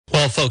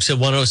Well, folks, at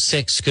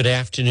 106, good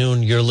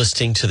afternoon. You're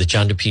listening to the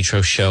John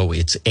DePietro Show.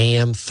 It's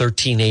AM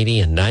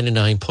 1380 and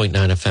 99.9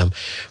 FM.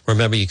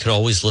 Remember, you can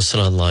always listen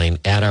online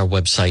at our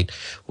website,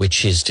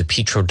 which is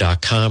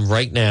DePietro.com.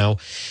 Right now,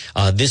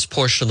 this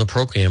portion of the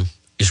program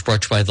is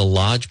brought to you by the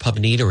Lodge Pub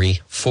and Eatery,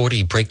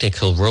 40 Breakneck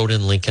Hill Road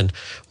in Lincoln.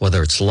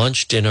 Whether it's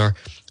lunch, dinner,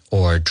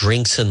 or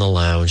drinks in the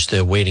lounge,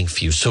 they're waiting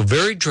for you. So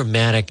very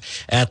dramatic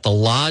at the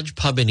Lodge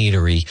Pub and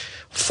Eatery,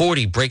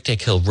 40 Breakneck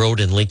Hill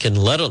Road in Lincoln.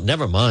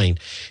 Never mind,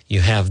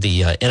 you have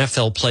the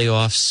NFL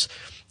playoffs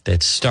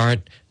that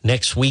start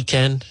next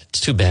weekend.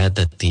 It's too bad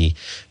that the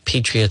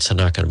Patriots are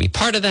not going to be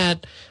part of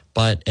that,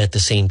 but at the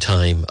same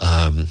time,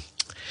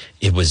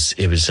 it was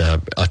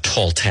a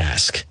tall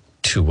task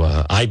to,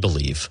 I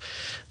believe,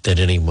 that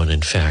anyone,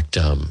 in fact,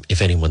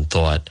 if anyone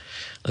thought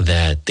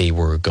that they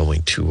were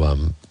going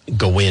to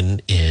go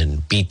in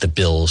and beat the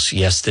Bills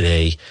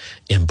yesterday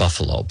in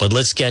Buffalo. But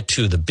let's get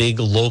to the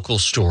big local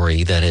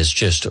story that has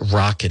just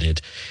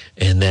rocketed,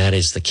 and that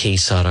is the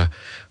case out of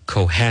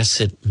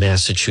Cohasset,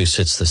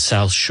 Massachusetts, the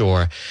South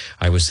Shore.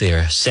 I was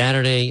there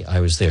Saturday. I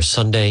was there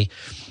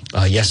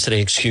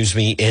yesterday,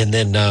 and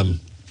then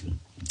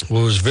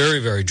what was very,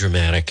 very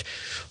dramatic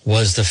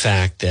was the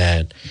fact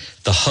that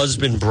the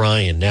husband,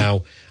 Brian,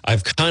 now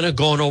I've kind of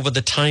gone over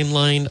the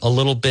timeline a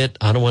little bit.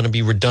 I don't want to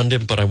be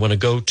redundant, but I want to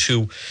go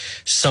to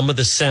some of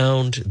the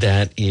sound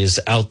that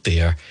is out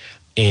there.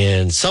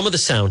 And some of the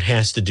sound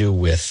has to do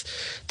with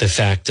the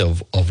fact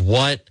of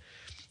what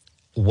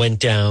went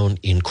down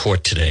in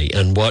court today.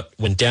 And what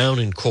went down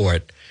in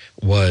court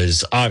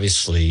was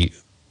obviously,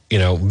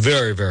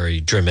 very, very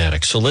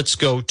dramatic. So let's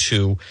go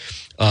to,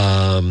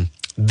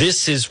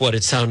 this is what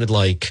it sounded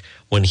like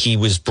when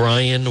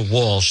Brian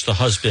Walsh, the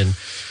husband,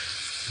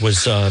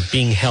 was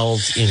being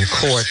held in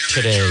court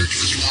today.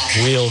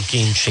 Real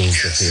game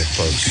changer here,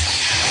 folks.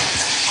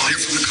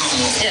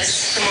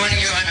 Yes, good morning,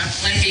 Your Honor.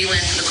 Lynn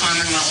Beeland for the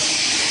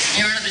Commonwealth.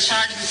 Your Honor, the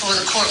charge before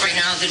the court right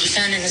now, the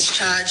defendant is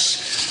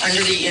charged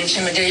under the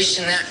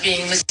intimidation, that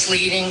being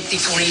misleading the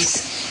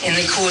police in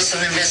the course of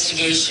an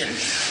investigation.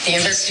 The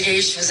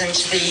investigation was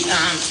into the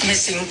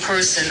missing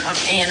person of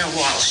Anna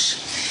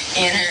Walsh.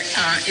 Anna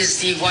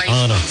is the wife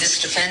of this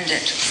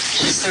defendant.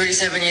 She's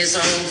 37 years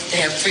old. They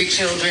have 3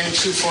 children,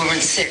 2, 4,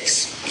 and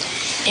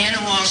 6.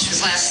 Anna Walsh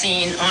was last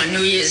seen on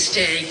New Year's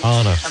Day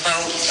about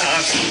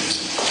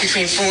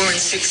between 4 and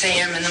 6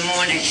 a.m. in the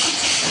morning.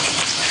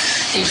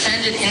 The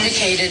defendant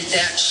indicated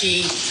that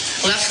she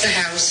left the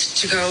house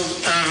to go,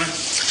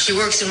 she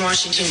works in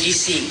Washington,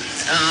 D.C.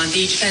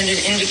 The defendant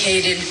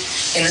indicated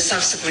in the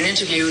subsequent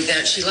interview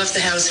that she left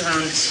the house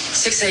around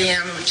 6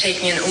 a.m.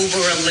 taking an Uber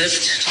or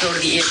Lyft to go to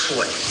the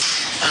airport,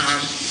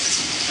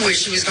 where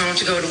she was going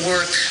to go to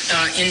work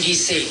in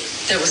D.C.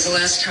 That was the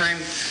last time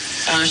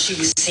she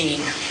was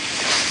seen.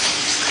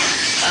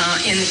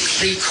 In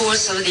the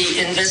course of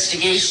the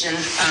investigation,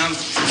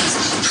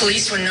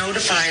 police were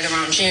notified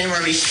around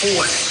January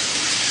 4th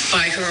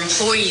by her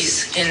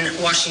employees in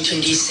Washington,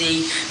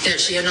 D.C., that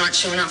she had not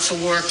shown up for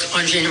work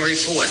on January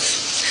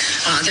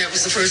 4th. That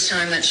was the first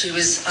time that she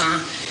was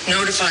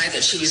notified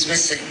that she was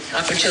missing.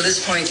 Up until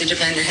this point, the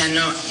defendant had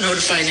not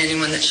notified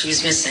anyone that she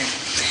was missing.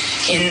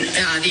 In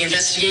the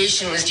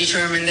investigation, it was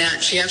determined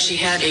that she actually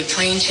had a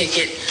plane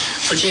ticket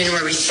for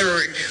January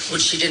 3rd,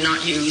 which she did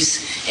not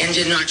use, and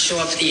did not show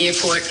up at the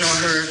airport nor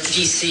her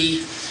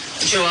D.C.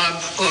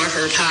 job or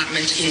her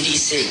apartment in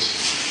D.C.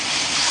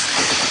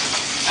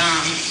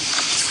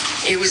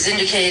 It was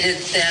indicated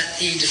that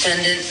the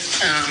defendant,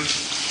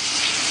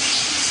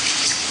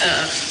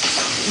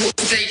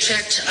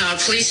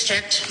 police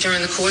checked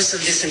during the course of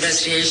this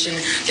investigation.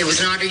 There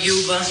was not a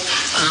Uber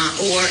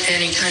or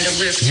any kind of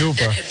Lyft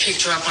that had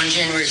picked her up on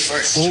January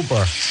 1st.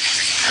 Uber.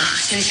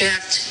 In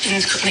fact, in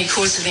the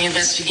course of the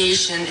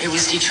investigation, it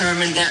was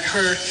determined that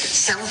her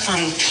cell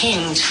phone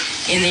pinged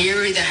in the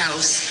area of the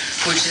house,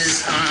 which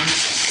is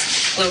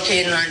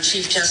located on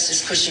Chief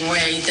Justice Cushing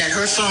Way, that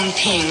her phone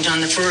pinged on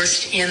the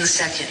 1st and the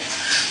 2nd,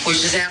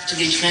 which is after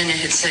the defendant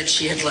had said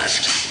she had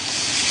left.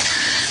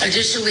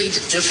 Additionally,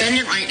 the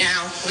defendant right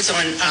now was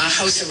on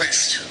house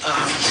arrest,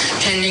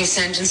 pending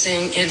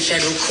sentencing in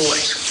federal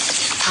court.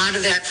 Part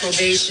of that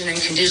probation and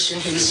condition,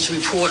 he was to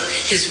report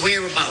his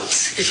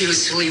whereabouts if he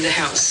was to leave the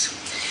house.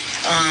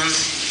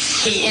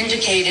 He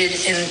indicated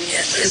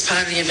as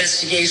part of the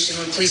investigation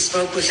when police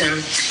spoke with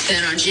him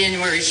that on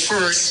January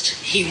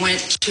 1st, he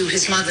went to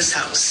his mother's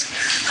house.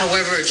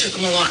 However, it took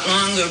him a lot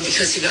longer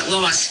because he got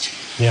lost.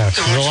 Yeah,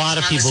 because a lot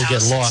of people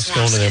get lost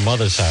going to their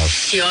mother's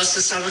house. He also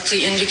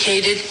publicly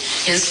indicated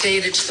and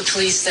stated to the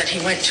police that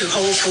he went to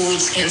Whole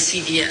Foods and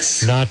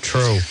CVS. Not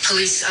true.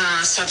 Police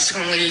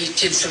subsequently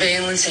did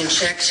surveillance and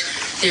checked.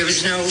 There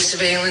was no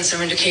surveillance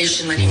or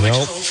indication that he went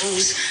to Whole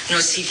Foods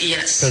nor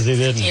CVS. Because he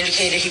didn't. He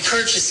indicated he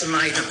purchased some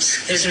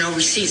items. There's no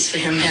receipts for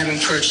him having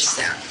purchased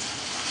that.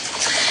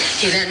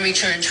 He then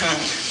returned home.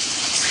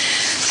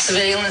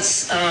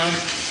 Surveillance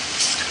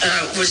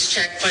was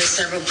checked by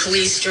several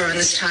police during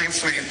this time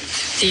frame.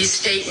 These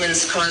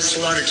statements caused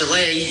a lot of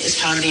delay as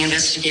part of the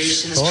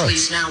investigation, as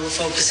police now were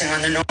focusing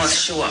on the North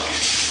Shore.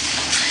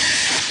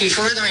 He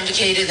further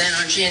indicated that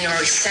on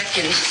January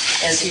 2nd,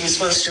 as he was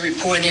supposed to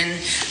report in,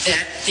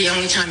 that the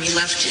only time he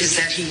left is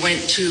that he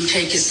went to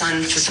take his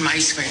son for some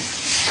ice cream.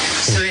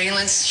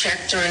 Surveillance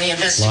check during the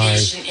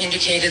investigation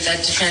indicated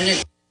that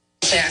defendant,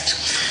 in fact,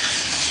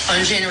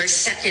 on January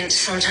 2nd,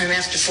 sometime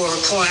after 4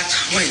 o'clock,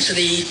 went to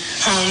the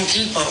Home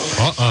Depot,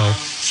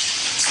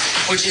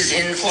 which is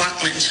in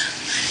Auckland.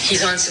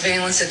 He's on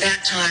surveillance at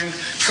that time,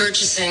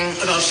 purchasing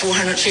about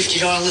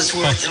 $450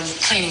 worth of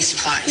cleaning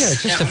supplies.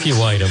 Yeah, just a few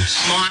items.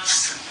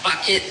 Mops,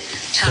 bucket,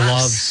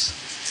 tubs,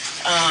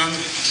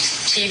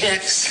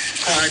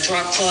 T-Vex,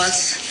 drop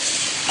cloths,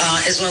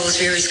 as well as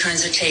various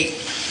kinds of tape.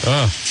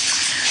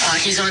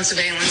 He's on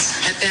surveillance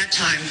at that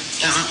time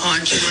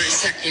on January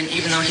 2nd,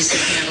 even though he said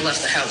he never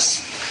left the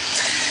house.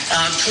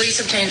 Police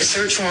obtained a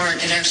search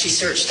warrant and actually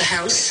searched the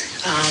house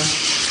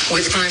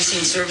with crime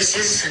scene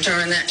services.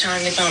 During that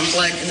time, they found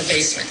blood in the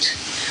basement.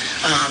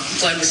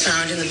 Blood was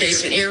found in the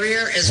basement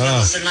area, as well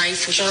as a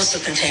knife, which also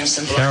contains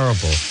some blood.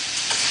 Terrible.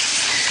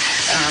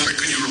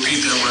 Could you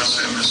repeat that last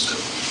time, Mr.?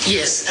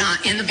 Yes.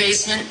 In the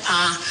basement,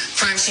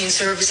 crime scene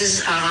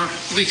services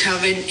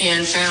recovered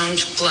and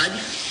found blood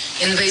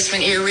in the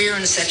basement area,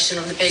 in a section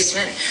of the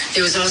basement.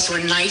 There was also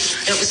a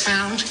knife that was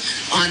found.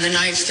 On the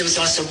knife, there was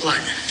also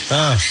blood.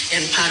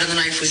 And part of the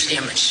knife was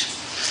damaged.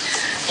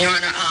 Your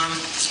Honor,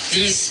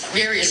 these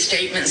various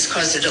statements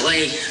caused a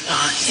delay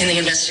in the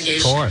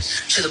investigation,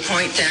 to the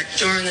point that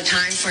during the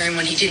time frame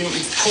when he didn't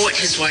report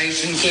his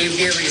wife and gave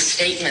various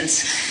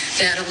statements,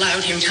 that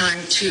allowed him time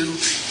to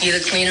either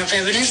clean up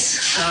evidence,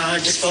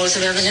 dispose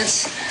of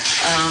evidence,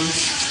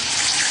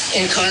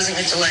 in causing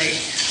a delay.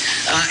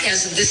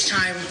 As of this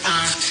time,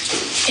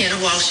 Anna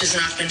Walsh has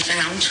not been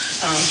found.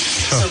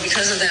 So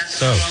because of that,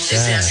 the Commonwealth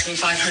is asking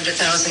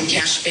 $500,000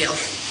 cash bail.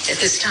 At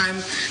this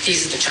time,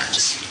 these are the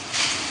charges.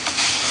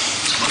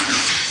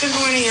 Good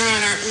morning, Your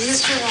Honor.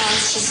 Mr.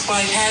 Walsh's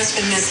wife has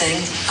been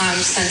missing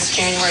since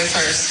January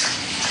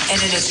 1st, and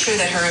it is true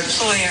that her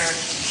employer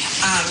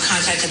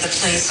contacted the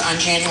police on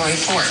January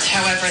 4th.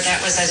 However,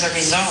 that was as a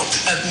result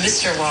of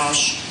Mr.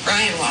 Walsh,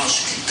 Brian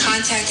Walsh,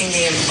 contacting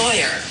the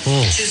employer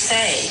to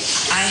say,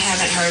 I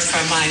haven't heard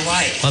from my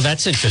wife. Well,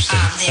 that's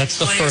interesting. That's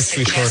the first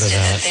we've heard of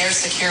that. Their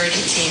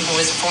security team, who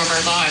was former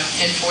law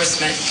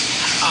enforcement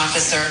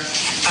officer,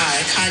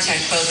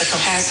 contact both the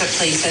Cohasset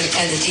Police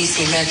and the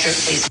D.C. Metro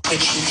Police,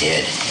 which he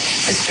did.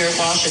 Mr.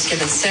 Walsh has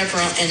given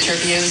several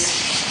interviews.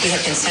 We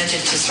have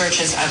consented to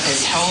searches of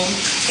his home.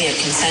 We have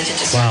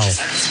consented to searches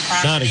of his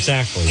property. Not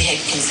exactly. We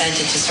have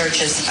consented to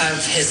searches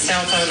of his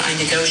cell phone. I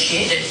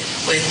negotiated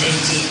with a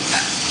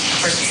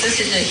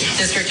Assistant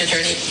District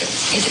Attorney,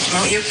 to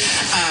promote you,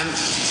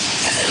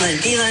 Lynn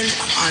Beeland,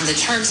 on the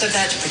terms of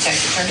that to protect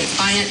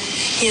attorney-client.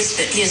 He has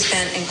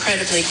been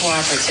incredibly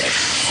cooperative.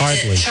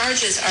 Hardly. The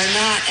charges are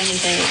not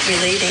anything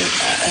relating.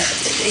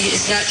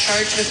 He's not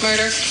charged with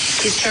murder.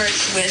 He's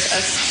charged with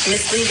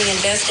misleading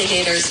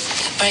investigators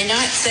by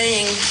not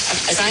saying,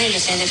 as I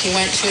understand it, he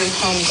went to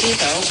Home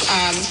Depot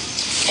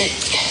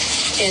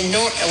in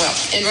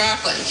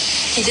Rockland.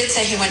 He did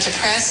say he went to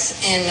Press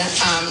in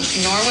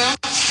Norwell.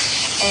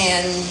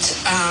 And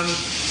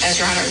as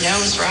Your Honor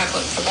knows,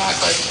 Rockland,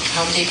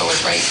 Home Depot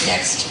was right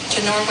next to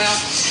Norwell.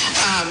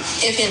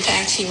 If in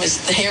fact he was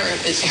there,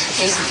 it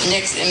was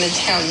next in the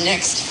town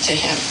next to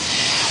him.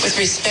 With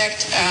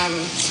respect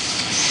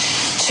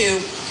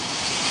to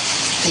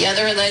the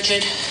other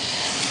alleged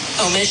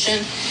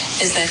omission,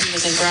 is that he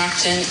was in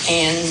Brockton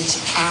and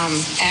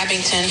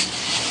Abington.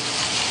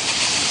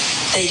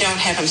 They don't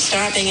have him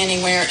stopping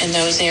anywhere in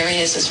those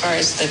areas, as far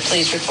as the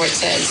police report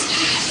says.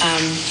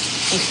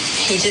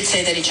 He did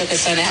say that he took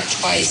his son out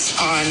twice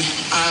on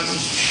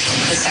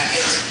the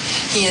 2nd.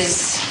 He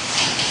is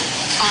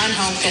on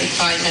home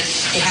confinement.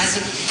 He has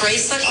a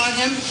bracelet on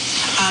him.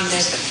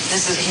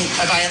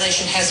 A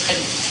violation has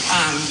been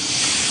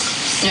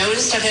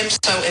noticed of him.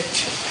 So if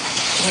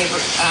he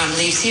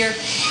leaves here,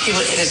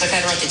 there's a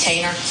federal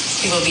detainer.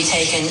 He will be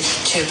taken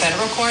to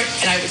federal court,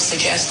 and I would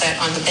suggest that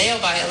on the bail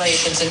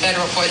violations in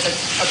federal court, the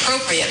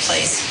appropriate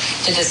place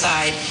to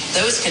decide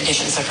those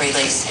conditions of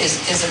release is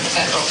in the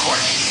federal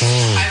court.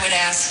 I would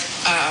ask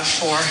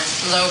for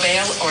low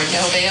bail or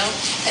no bail,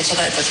 and to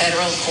let the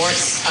federal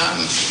courts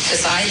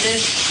decide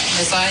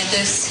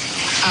this.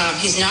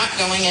 He's not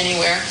going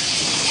anywhere.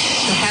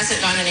 He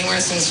hasn't gone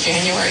anywhere since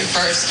January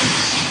 1st.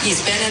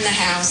 He's been in the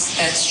house.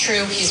 That's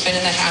true. He's been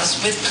in the house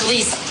with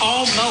police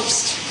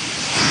almost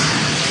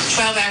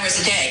 12 hours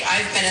a day.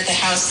 I've been at the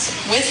house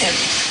with him,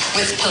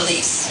 with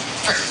police,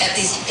 for at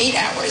least 8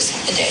 hours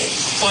a day.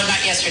 Well,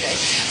 not yesterday,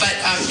 but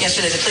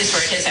yesterday the police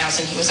were at his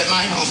house and he was at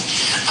my home.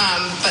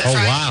 But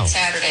Friday and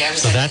Saturday I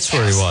was at his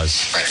house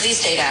for at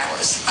least 8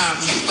 hours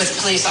with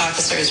police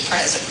officers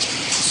present.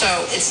 So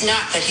it's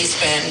not that he's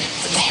been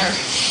there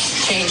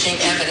changing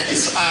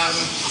evidence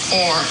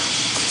or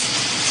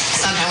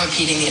somehow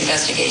impeding the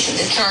investigation.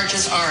 The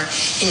charges are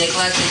he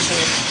neglected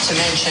to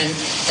mention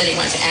that he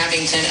went to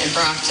Abington and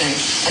Brockton,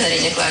 and that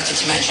he neglected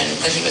to mention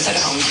that he was at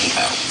a Home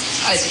Depot.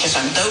 I suggest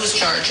on those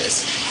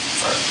charges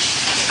for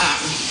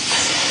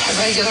a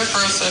regular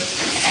person,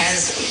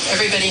 as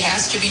everybody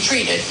has to be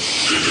treated,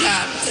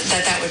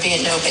 that would be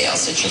a no bail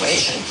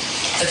situation.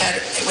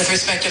 With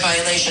respect to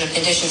violation of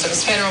conditions of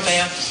his federal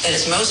bail, that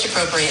is most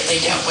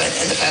appropriately dealt with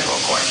in the federal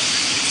court.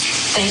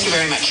 Thank you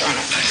very much, Your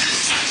Honor.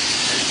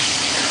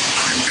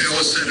 Bail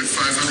is set at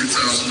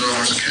 $500,000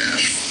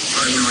 cash,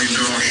 $5 million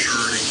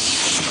surety.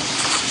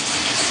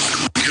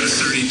 We get a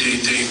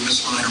 30-day date,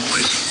 Ms. Minor,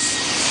 please.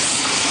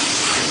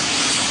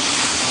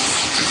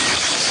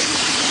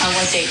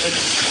 What date would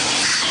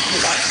you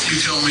like? You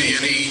tell me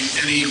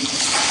any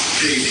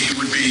date he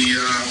would be,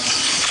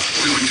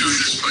 we would do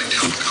this by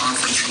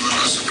teleconference from the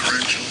House of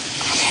Correction.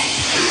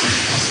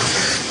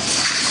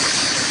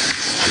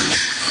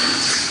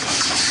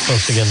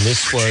 Folks, again,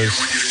 this was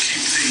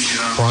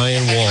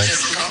Brian Walsh,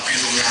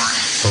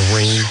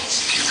 arraigned.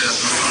 Keep that in the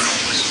file,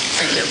 please.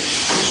 Thank you.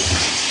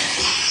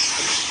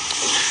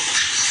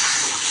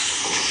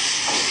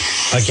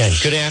 Again,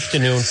 good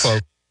afternoon,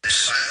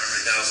 folks.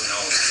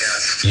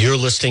 You're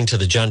listening to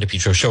the John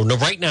DePietro Show. No,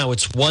 right now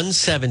it's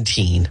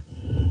 1:17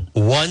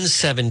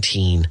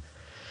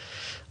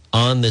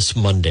 on this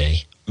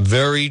Monday.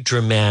 Very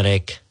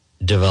dramatic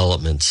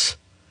developments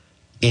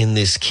in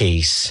this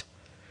case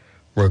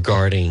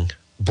regarding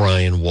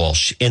Brian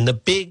Walsh. And the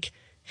big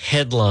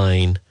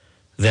headline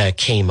that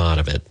came out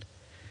of it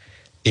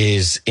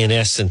is, in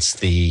essence,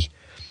 the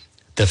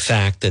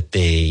fact that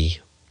they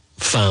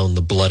found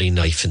the bloody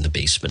knife in the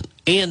basement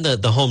and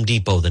the Home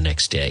Depot the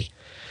next day.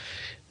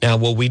 Now,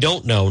 what we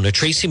don't know, now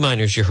Tracy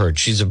Miners, you heard,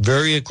 she's a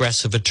very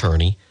aggressive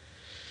attorney.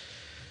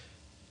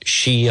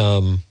 She,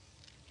 I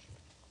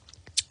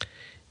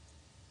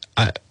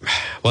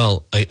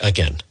want to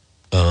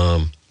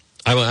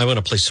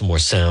play some more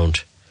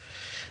sound.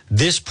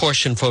 This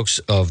portion, folks,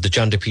 of the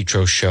John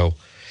DePietro Show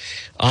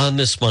on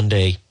this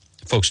Monday,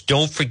 folks,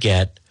 don't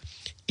forget,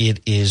 it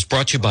is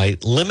brought to you by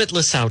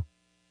Limitless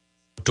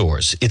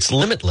Outdoors. It's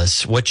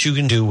limitless what you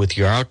can do with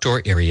your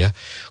outdoor area.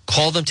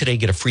 Call them today,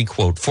 get a free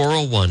quote,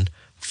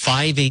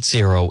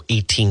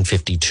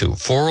 401-580-1852.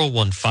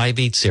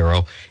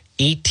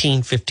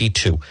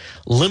 401-580-1852.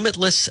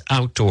 Limitless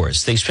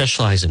Outdoors. They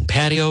specialize in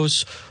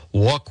patios,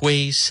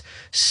 walkways,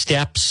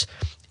 steps,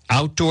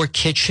 outdoor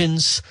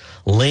kitchens,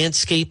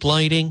 landscape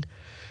lighting,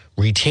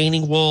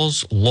 retaining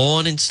walls,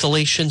 lawn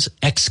installations,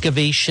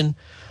 excavation.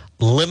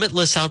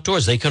 Limitless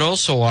Outdoors. They can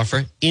also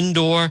offer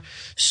indoor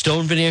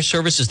stone veneer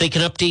services. They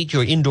can update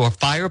your indoor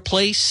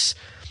fireplace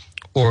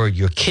or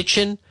your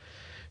kitchen.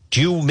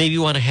 Do you maybe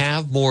want to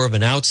have more of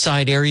an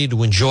outside area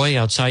to enjoy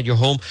outside your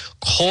home?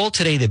 Call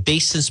today. They're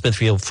based in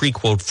Smithfield. Free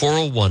quote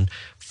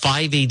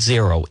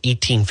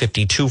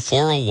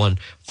 401-580-1852.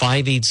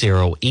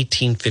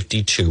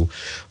 401-580-1852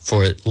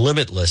 for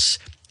Limitless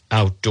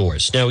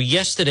Outdoors. Now,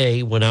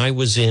 yesterday when I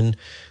was in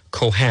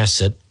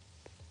Cohasset,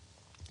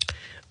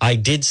 I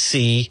did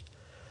see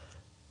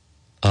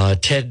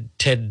Ted.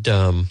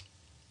 I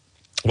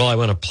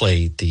want to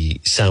play the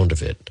sound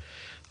of it.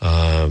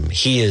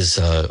 He is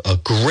a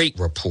great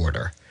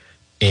reporter,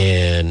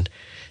 and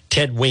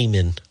Ted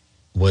Wayman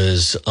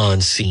was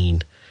on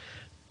scene,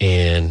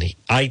 and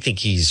I think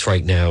he's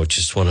right now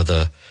just one of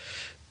the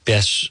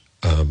best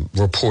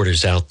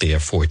reporters out there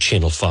for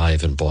Channel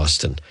 5 in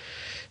Boston.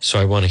 So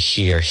I want to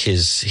hear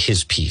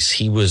his piece.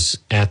 He was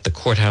at the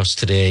courthouse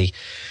today.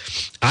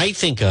 I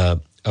think a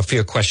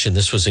fair question.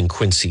 This was in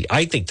Quincy.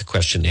 I think the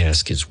question to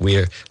ask is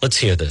where. Let's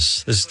hear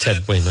this. This is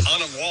Ted Wayman.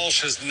 Anna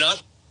Walsh has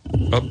not.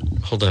 Oh,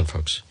 hold on,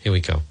 folks. Here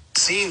we go.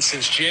 Seen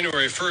since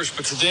January 1st,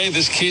 but today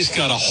this case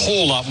got a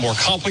whole lot more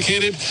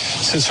complicated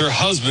since her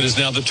husband is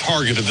now the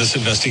target of this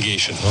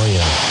investigation. Oh,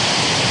 yeah.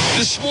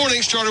 This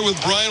morning started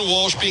with Brian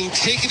Walsh being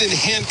taken in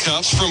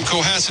handcuffs from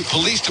Cohasset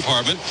Police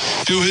Department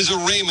to his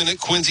arraignment at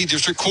Quincy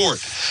District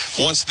Court.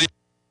 Once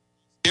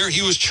there,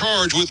 he was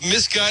charged with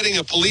misguiding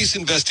a police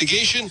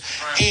investigation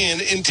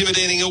and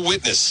intimidating a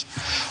witness.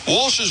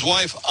 Walsh's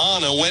wife,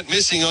 Anna, went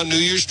missing on New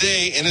Year's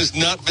Day and has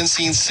not been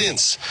seen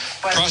since.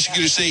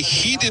 Prosecutors say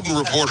he didn't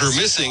report her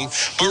missing,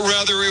 but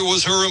rather it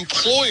was her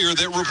employer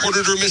that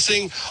reported her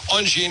missing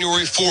on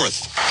January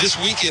 4th. This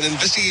weekend,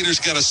 investigators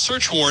got a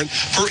search warrant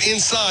for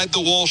inside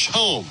the Walsh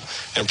home,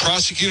 and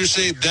prosecutors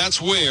say that's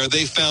where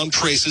they found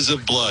traces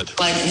of blood.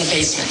 Blood in the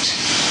basement.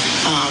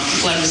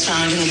 Blood was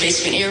found in the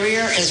basement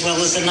area, as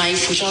well as a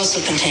knife, which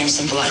also contains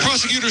some blood.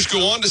 Prosecutors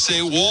go on to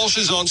say Walsh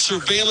is on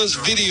surveillance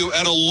video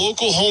at a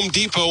local Home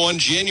Depot on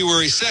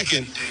January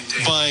 2nd,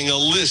 buying a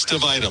list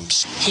of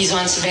items. He's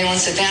on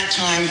surveillance at that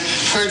time,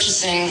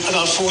 purchasing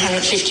about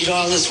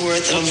 $450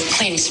 worth of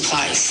cleaning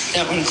supplies.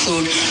 That would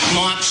include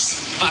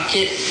mops,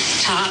 bucket,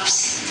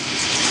 tops,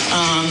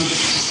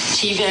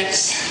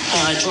 T-Vex,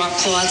 drop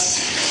cloths,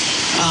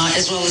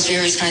 as well as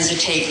various kinds of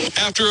tape.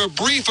 After a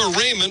brief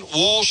arraignment,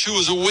 Walsh, who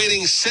was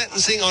awaiting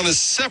sentencing on a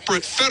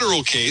separate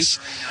federal case,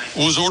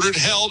 was ordered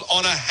held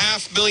on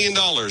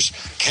 $500,000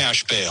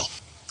 cash bail.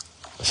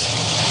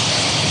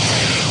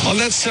 On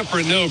that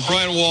separate note,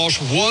 Brian Walsh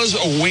was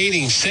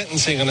awaiting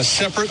sentencing on a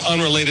separate,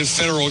 unrelated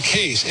federal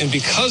case. And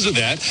because of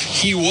that,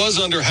 he was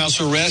under house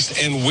arrest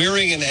and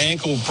wearing an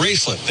ankle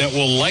bracelet that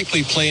will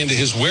likely play into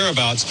his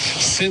whereabouts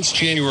since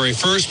January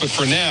 1st. But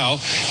for now,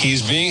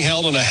 he's being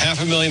held on a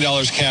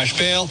 $500,000 cash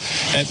bail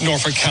at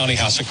Norfolk County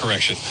House of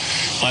Correction.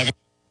 Live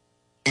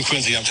in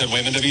Quincy, I'm Ted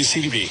Wayman,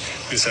 WCDB,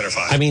 News Center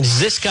 5. I mean, is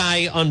this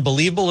guy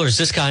unbelievable or is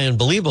this guy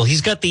unbelievable?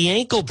 He's got the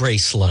ankle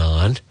bracelet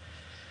on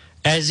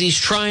as he's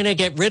trying to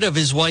get rid of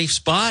his wife's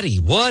body.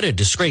 What a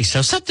disgrace.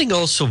 Now, something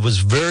also was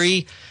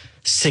very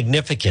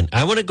significant.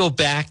 I want to go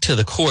back to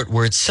the court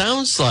where it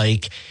sounds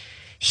like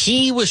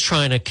he was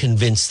trying to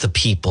convince the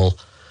people.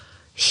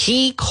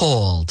 He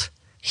called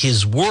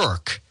his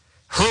work,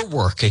 her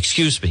work,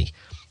 excuse me.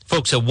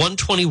 Folks, at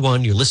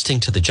 1:21, you're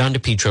listening to the John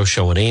DePietro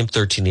Show on AM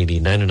 1380,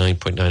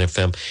 99.9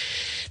 FM.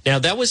 Now,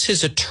 that was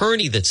his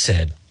attorney that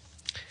said,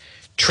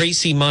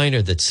 Tracy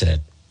Minor that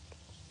said,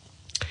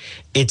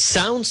 it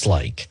sounds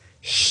like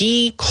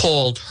he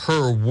called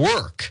her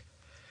work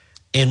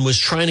and was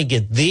trying to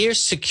get their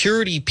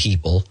security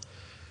people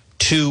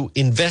to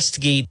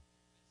investigate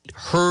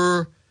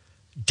her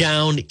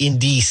down in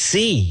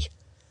D.C.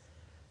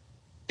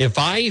 If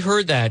I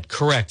heard that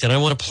correct, and I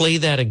want to play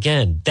that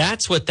again,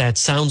 that's what that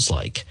sounds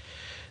like,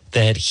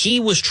 that he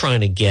was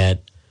trying to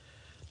get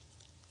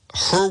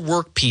her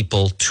work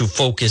people to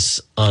focus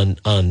on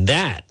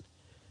that.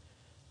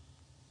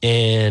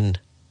 And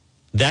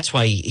that's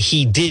why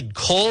he did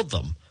call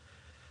them.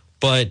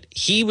 But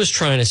he was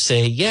trying to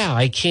say, yeah,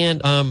 I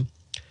can't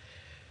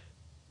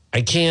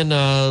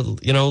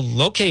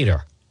locate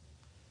her.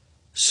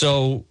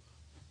 So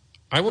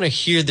I want to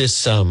hear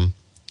this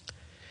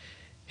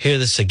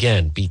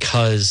again,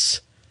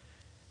 because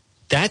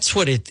that's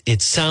what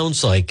it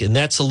sounds like, and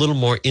that's a little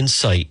more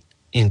insight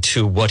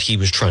into what he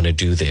was trying to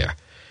do there.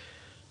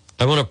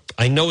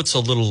 I know it's a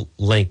little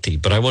lengthy,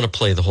 but I want to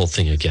play the whole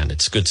thing again.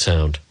 It's good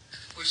sound.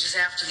 Which is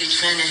after the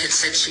defendant had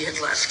said she had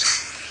left.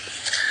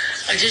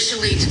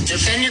 Additionally, the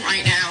defendant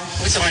right now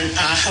was on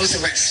house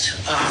arrest,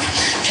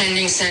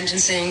 pending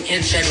sentencing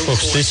in federal court.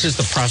 Folks, this is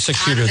the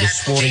prosecutor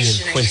this morning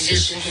in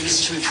Quincy. He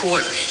was to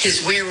report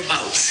his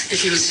whereabouts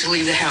if he was to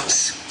leave the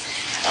house.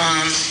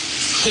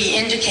 He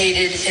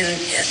indicated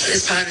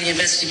as part of the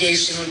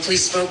investigation when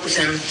police spoke with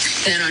him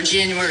that on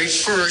January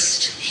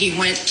 1st, he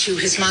went to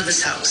his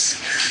mother's house.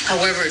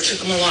 However, it took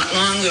him a lot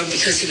longer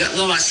because he got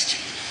lost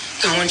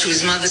going to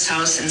his mother's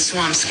house in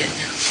Swampscott.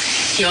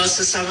 He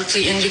also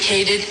publicly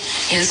indicated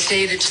and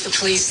stated to the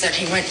police that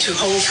he went to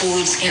Whole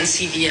Foods and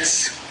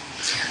CVS.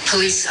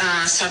 Police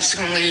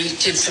subsequently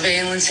did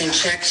surveillance and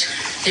checked.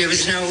 There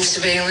was no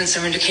surveillance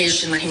or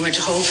indication that he went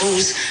to Whole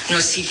Foods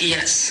nor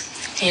CVS.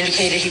 He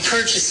indicated he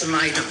purchased some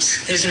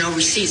items. There's no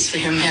receipts for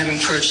him having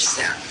purchased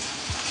that.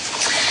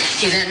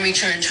 He then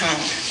returned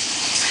home.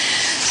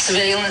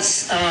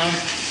 Surveillance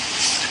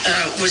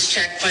was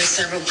checked by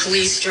several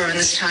police during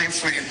this time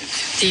frame.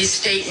 These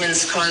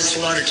statements caused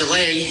a lot of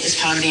delay as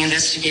part of the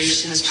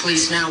investigation, as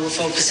police now were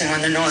focusing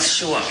on the North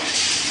Shore.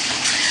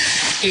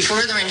 He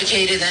further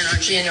indicated that on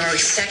January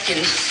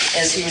 2nd,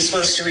 as he was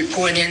supposed to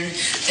report in,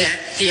 that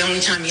the only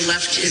time he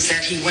left is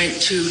that he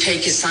went to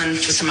take his son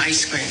for some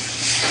ice cream.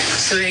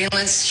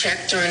 Surveillance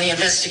checked during the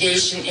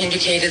investigation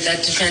indicated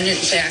that defendant,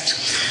 in fact,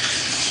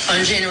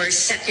 on January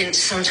 2nd,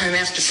 sometime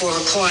after 4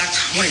 o'clock,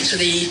 went to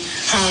the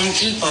Home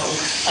Depot,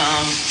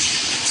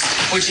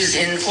 which is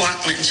in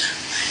Auckland.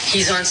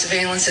 He's on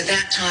surveillance at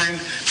that time,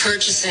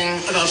 purchasing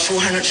about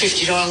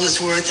 $450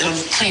 worth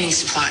of cleaning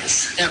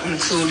supplies. That would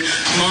include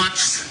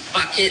mops,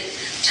 bucket,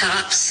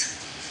 tops,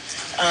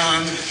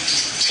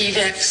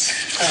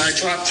 T-Vex,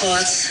 drop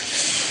cloths,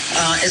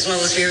 as well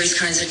as various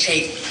kinds of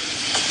tape.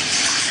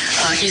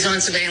 He's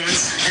on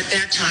surveillance at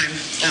that time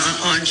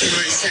on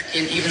January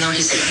 2nd, even though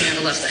he said he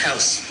never left the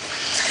house.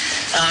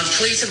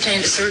 Police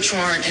obtained a search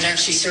warrant and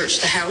actually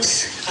searched the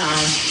house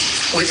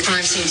with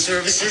crime scene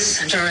services.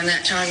 During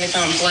that time, they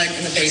found blood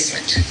in the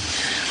basement.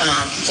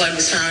 Blood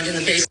was found in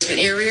the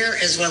basement area,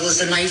 as well as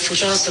a knife,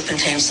 which also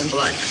contained some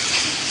blood.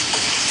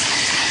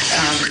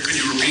 Could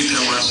you repeat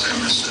that last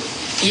time, Mr.?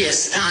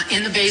 Yes,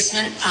 in the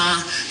basement,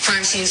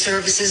 crime scene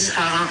services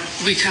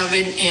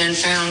recovered and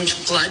found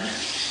blood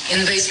in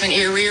the basement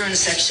area, in a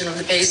section of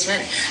the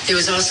basement. There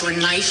was also a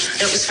knife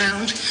that was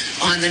found.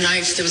 On the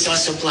knife, there was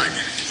also blood,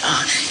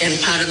 and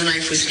part of the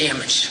knife was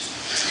damaged.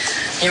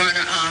 Your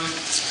Honor,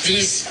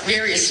 these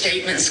various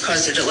statements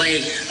caused a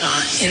delay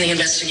in the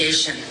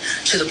investigation,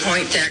 to the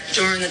point that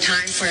during the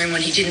time frame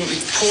when he didn't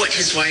report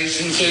his wife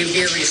and gave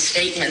various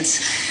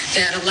statements,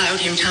 that allowed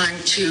him time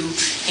to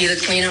either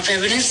clean up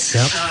evidence,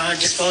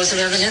 dispose of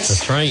evidence.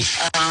 That's right.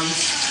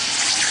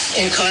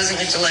 In causing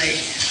a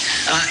delay.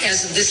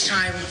 As of this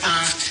time,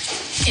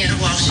 Anna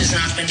Walsh has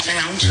not been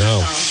found.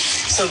 No.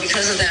 So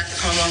because of that, the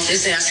Commonwealth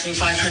is asking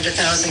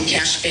 $500,000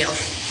 cash bail.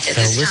 At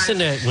Now this listen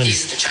time, to when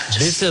these are the judges.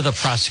 this is the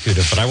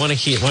prosecutor, but I want you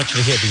to hear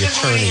the Good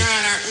morning, attorney. Your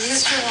Honor.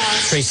 Mr.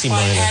 Walsh's Tracy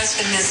wife Minor. has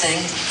been missing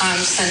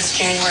since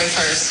January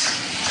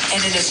 1st, and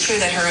it is true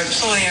that her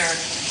employer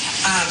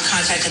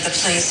contacted the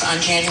police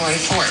on January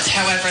 4th.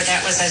 However,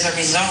 that was as a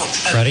result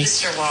of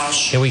Mr.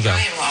 Walsh, Here we go.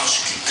 Brian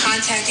Walsh,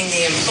 contacting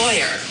the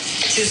employer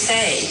to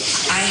say,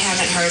 I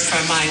haven't heard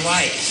from my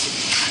wife.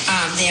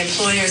 The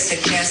employer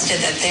suggested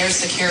that their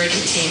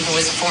security team, who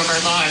was a former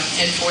law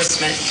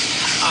enforcement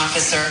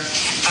officer,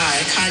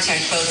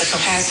 contact both the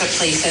Cohasset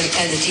Police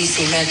and the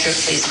D.C. Metro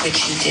Police,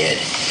 which he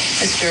did.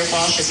 Mr.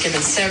 Walsh has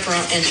given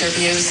several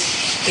interviews.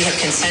 We have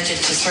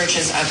consented to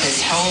searches of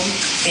his home.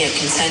 We have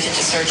consented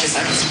to searches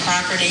of his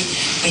property.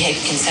 We have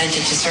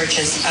consented to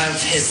searches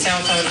of his cell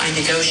phone. I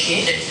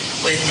negotiated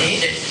with the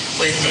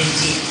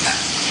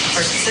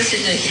First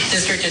Assistant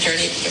District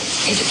Attorney,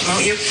 to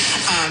promote you,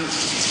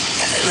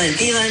 Lynn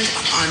Beeland,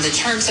 on the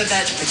terms of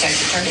that to protect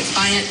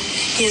attorney-client.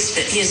 He has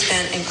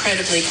been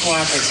incredibly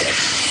cooperative.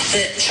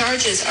 The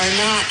charges are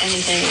not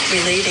anything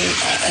relating,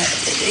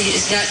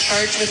 he's not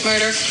charged with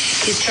murder.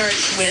 He's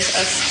charged with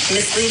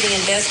misleading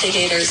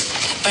investigators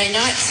by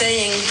not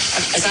saying,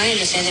 as I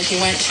understand it, he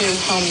went to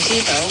Home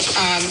Depot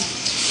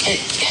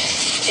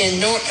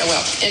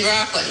in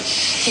Rockland.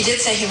 He did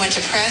say he went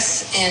to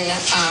Press in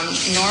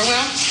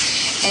Norwell,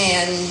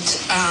 and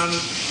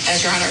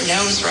as Your Honor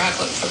knows,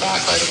 Rockland,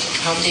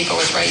 Home Depot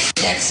was right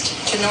next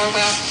to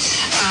Norwell.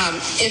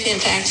 If in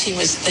fact he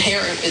was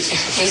there, it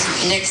was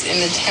next in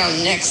the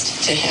town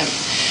next to him.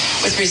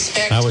 With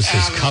respect, that was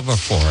his cover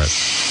for it.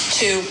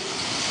 To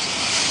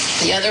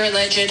the other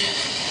alleged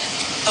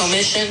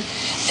omission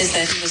is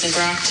that he was in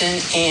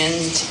Brockton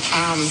and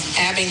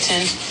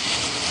Abington.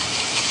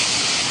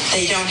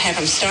 They don't have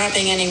him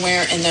stopping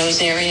anywhere in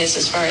those areas,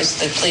 as far as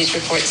the police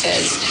report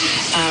says.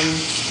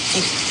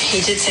 He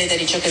did say that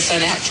he took his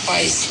son out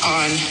twice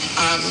on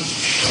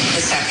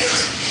the 2nd.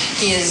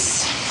 He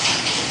is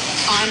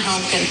on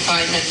home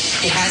confinement.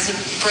 He has a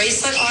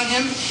bracelet on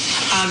him.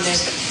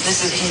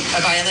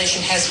 A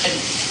violation has been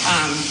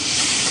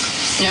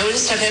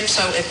noticed of him.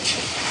 So if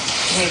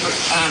he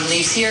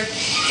leaves here,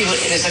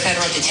 there's a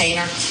federal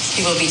detainer.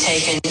 He will be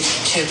taken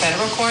to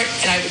federal court,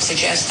 and I would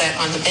suggest that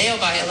on the bail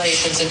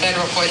violations in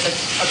federal court, the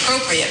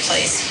appropriate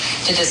place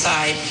to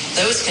decide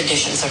those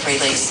conditions of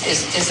release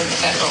is in the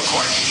federal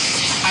court.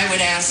 I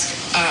would ask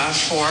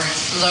for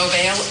low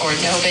bail or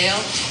no bail,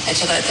 and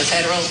to let the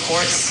federal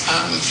courts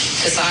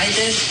decide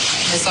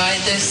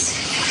this.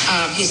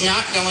 He's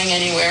not going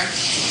anywhere.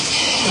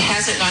 He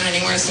hasn't gone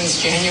anywhere since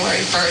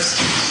January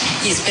 1st.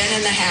 He's been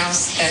in the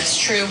house. That's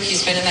true.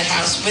 He's been in the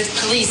house with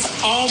police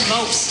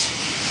almost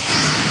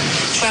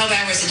 12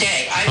 hours a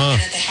day. I've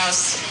been at the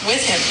house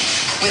with him,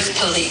 with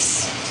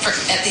police, for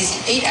at least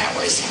 8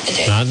 hours a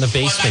day. Not in the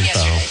basement,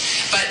 yesterday.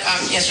 But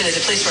yesterday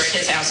the police were at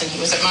his house and he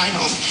was at my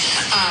home.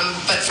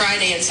 But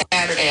Friday and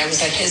Saturday I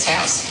was at his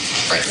house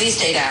for at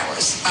least 8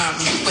 hours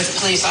with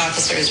police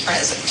officers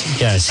present.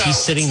 Yes, so he's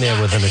sitting there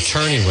with an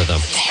attorney with him.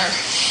 They're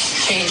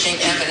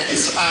changing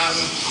evidence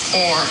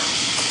or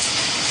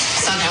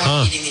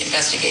somehow impeding the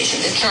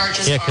investigation. The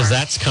charges are... because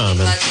that's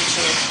common.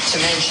 To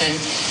mention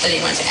that he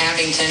went to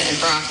Abington and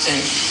Brockton,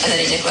 and then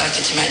he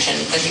neglected to mention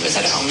that he was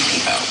at a Home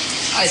Depot.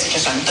 I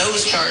suggest on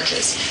those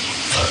charges.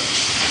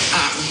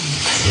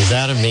 Is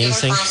that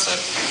amazing?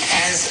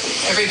 As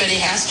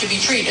everybody has to be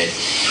treated,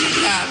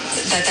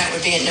 that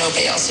would be a no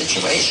bail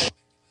situation.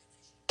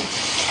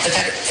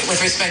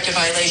 With respect to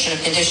violation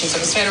of conditions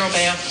of his federal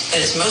bail, that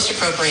is most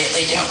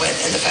appropriately dealt with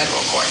in the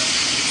federal court.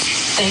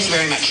 Thank you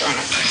very much, Your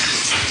Honor.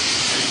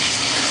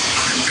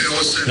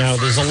 Now,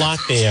 there's a lot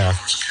there.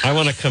 I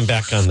want to come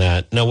back on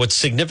that. Now, what's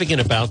significant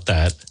about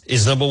that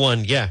is, number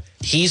one,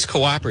 he's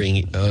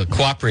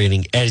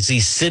cooperating as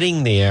he's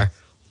sitting there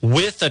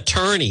with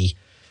attorney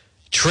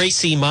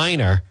Tracy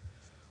Minor,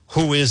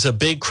 who is a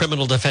big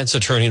criminal defense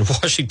attorney in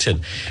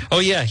Washington. Oh,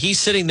 yeah, he's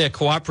sitting there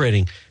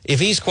cooperating. If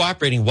he's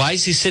cooperating, why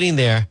is he sitting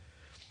there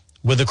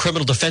with a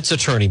criminal defense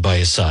attorney by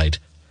his side?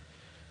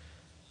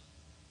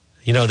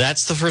 You know,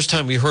 that's the first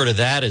time we heard of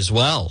that as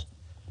well.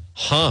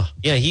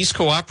 Yeah, he's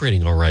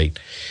cooperating, all right.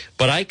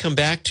 But I come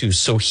back to,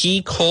 so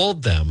he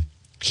called them.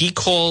 He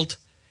called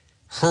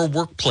her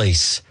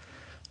workplace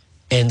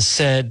and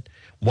said,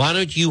 why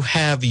don't you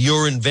have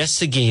your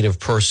investigative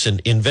person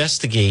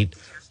investigate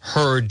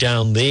her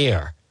down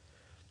there?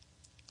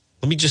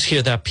 Let me just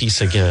hear that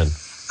piece again.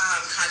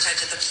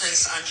 Contacted the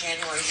police on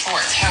January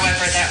 4th.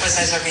 However, that was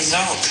as a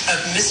result of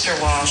Mr.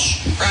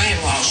 Walsh,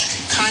 Brian Walsh,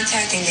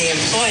 contacting the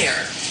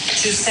employer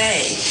to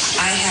say,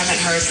 I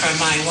haven't heard from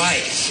my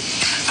wife.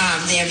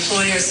 The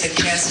employer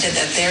suggested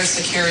that their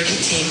security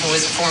team, who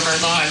was a former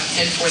law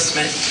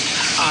enforcement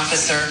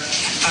officer,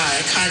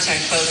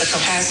 contact both the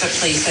Cohasset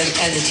Police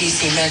and the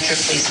D.C. Metro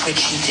Police,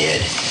 which he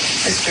did.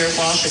 Mr.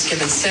 Walsh has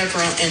given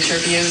several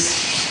interviews.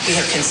 We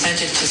have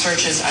consented to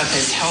searches of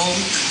his home.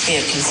 We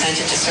have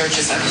consented to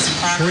searches of his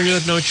property. We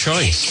have no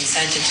choice. We have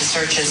consented to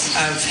searches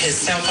of his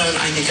cell phone.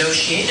 I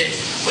negotiated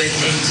with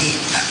the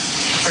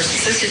First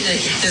Assistant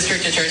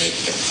District Attorney,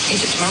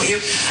 to promote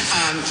you,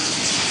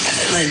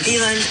 Len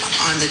Beeland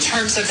on the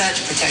terms of that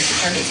to protect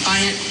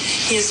attorney-client.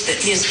 He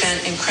has been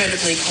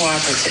incredibly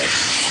cooperative.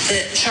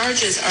 The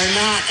charges are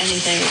not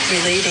anything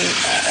relating.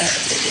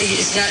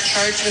 He's not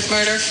charged with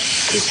murder.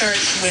 He's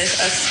charged with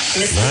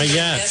misleading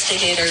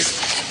investigators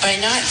by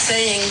not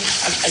saying,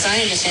 as I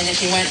understand it,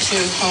 he went to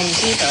Home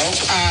Depot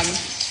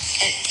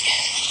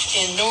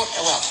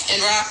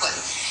in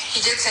Rockland. He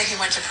did say he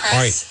went to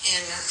Press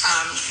in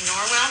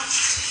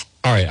Norwell.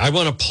 All right, I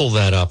want to pull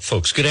that up,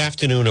 folks. Good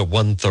afternoon at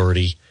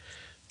 1:30.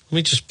 Let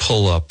me just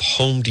pull up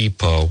Home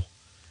Depot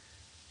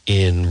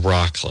in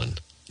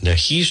Rockland. Now,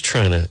 she's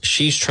trying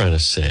to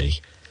say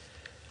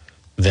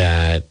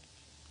that,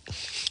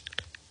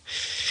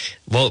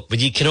 well, but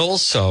you can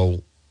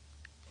also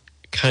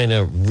kind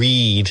of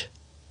read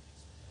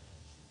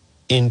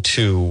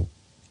into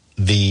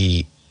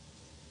the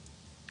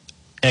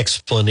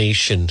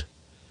explanation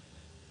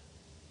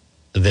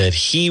that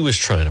he was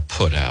trying to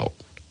put out.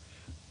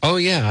 Oh,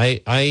 yeah,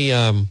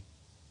 I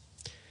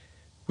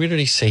where did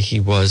he say he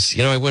was?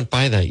 I went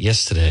by that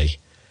yesterday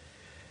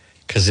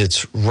because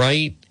it's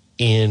right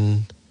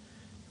in,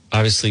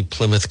 obviously,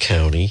 Plymouth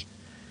County.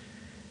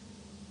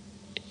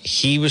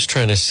 He was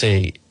trying to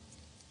say,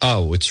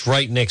 it's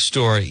right next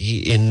door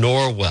in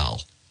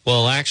Norwell.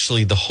 Well,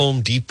 actually, the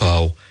Home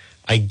Depot,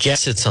 I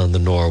guess it's on the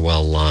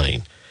Norwell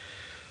line.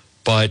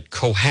 But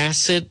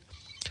Cohasset,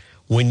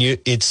 when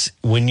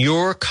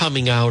you're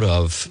coming out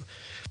of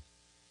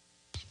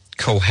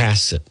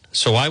Cohasset,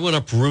 so I went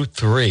up Route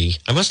 3.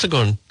 I must have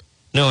gone,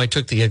 no, I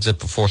took the exit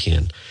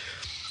beforehand.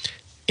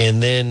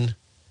 And then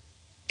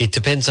it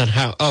depends on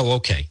how,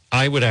 okay.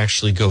 I would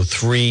actually go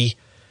 3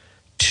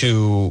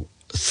 to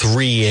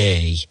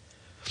 3A,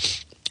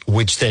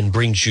 which then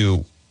brings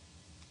you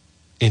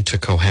into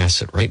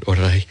Cohasset, right? Or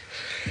did I?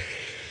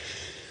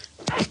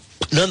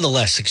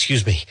 Nonetheless,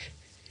 excuse me.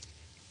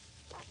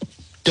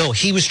 No,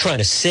 he was trying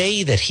to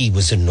say that he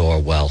was in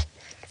Norwell.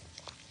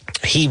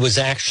 He was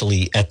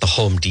actually at the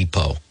Home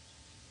Depot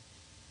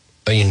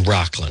in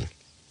Rockland,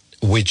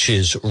 which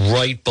is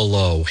right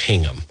below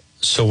Hingham.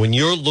 So when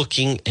you're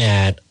looking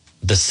at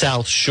the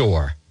South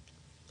Shore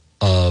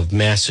of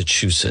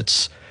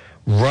Massachusetts,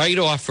 right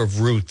off of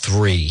Route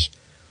 3,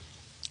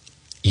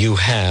 you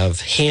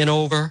have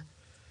Hanover,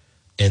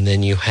 and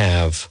then you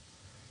have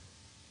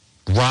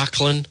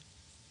Rockland,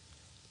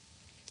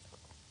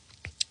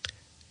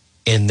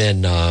 and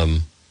then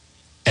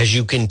as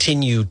you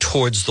continue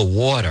towards the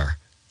water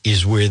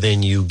is where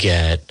then you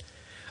get,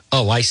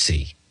 I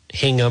see,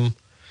 Hingham.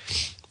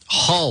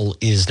 Hull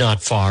is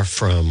not far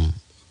from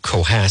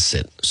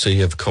Cohasset. So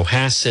you have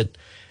Cohasset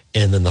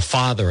and then the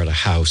father at a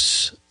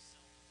house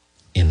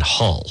in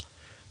Hull,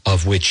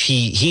 of which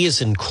he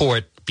is in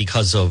court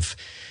because of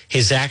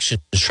his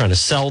actions trying to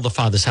sell the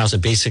father's house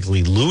and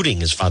basically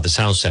looting his father's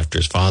house after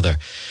his father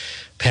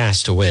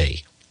passed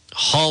away.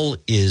 Hull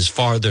is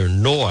farther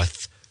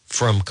north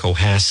from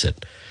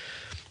Cohasset.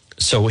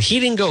 So he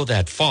didn't go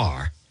that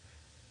far.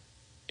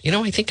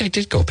 I think I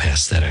did go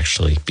past that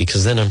actually,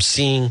 because then I'm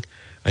seeing,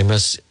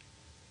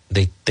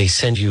 they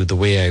send you the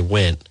way I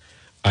went.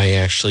 I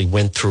actually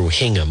went through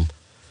Hingham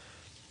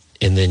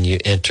and then you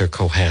enter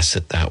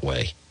Cohasset that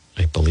way.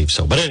 I believe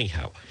so. But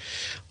anyhow,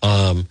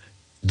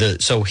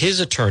 so his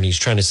attorney's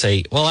trying to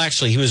say, well,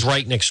 actually he was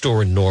right next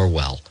door in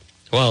Norwell.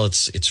 Well,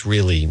 it's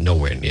really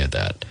nowhere near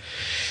that.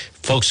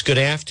 Folks, good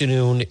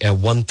afternoon at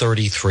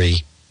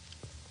 1:33.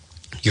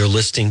 You're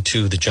listening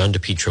to the John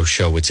DePietro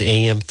Show. It's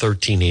AM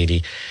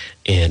 1380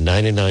 and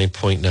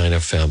 99.9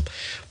 FM.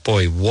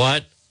 Boy,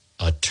 what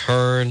a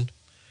turn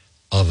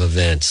of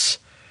events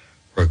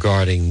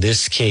regarding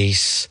this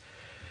case.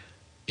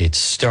 It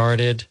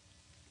started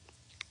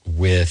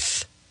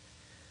with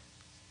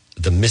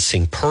the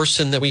missing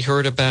person that we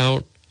heard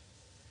about.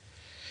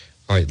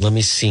 All right, let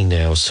me see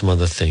now some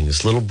other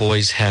things. Little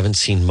boys haven't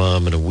seen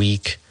mom in a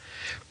week.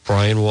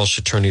 Brian Walsh,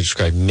 attorney,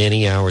 described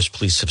many hours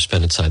police have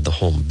spent inside the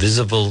home.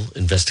 Visible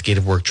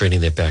investigative work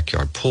draining their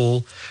backyard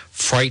pool.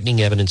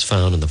 Frightening evidence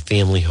found in the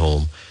family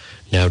home.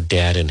 Now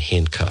dad in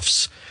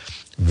handcuffs.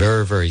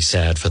 Very, very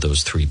sad for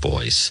those 3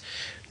 boys.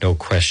 No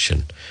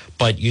question.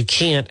 But you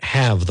can't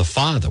have the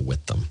father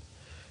with them,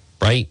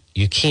 right?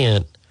 You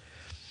can't.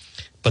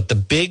 But the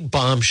big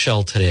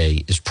bombshell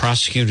today is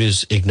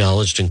prosecutors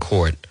acknowledged in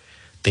court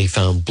they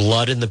found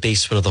blood in the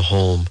basement of the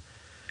home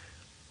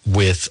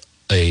with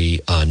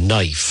a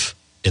knife,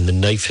 and the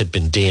knife had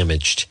been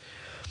damaged.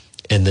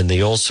 And then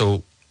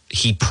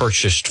he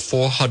purchased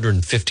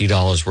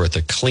 $450 worth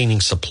of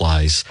cleaning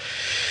supplies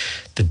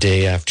the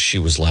day after she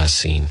was last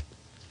seen.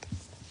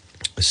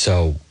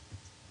 So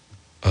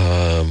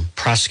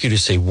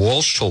prosecutors say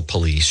Walsh told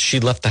police she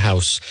left the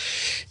house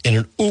in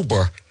an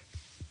Uber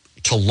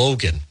to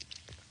Logan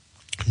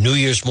New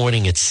Year's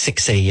morning at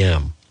 6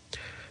 a.m.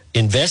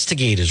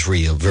 Investigators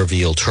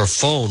revealed her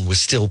phone was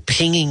still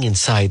pinging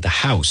inside the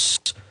house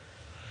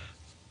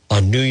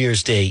on New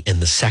Year's Day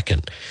and the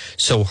 2nd.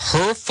 So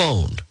her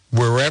phone,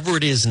 wherever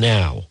it is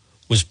now,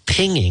 was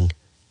pinging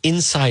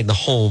inside the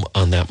home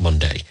on that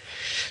Monday.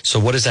 So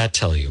what does that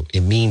tell you? It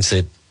means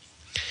that,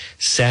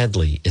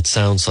 sadly, it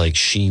sounds like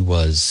she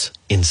was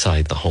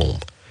inside the home.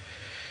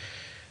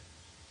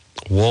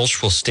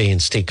 Walsh will stay in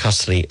state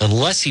custody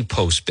unless he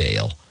posts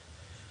bail.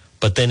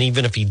 But then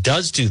even if he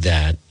does do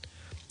that,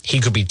 he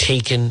could be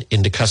taken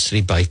into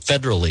custody by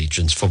federal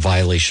agents for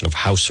violation of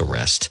house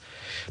arrest.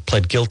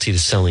 Pled guilty to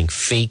selling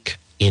fake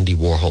Andy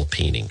Warhol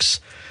paintings.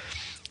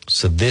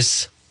 So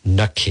this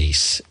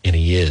nutcase, and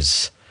he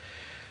is,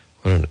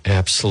 what an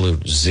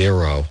absolute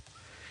zero.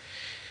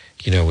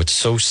 You know, it's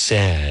so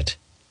sad.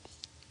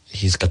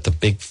 He's got the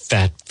big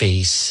fat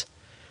face,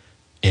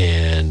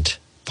 and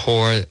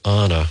poor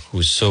Anna,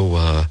 who's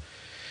so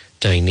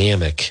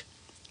dynamic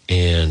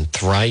and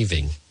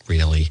thriving,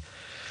 really.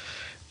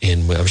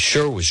 And I'm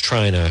sure was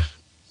trying to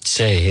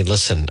say, hey,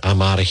 listen,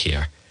 I'm out of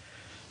here.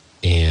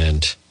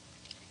 And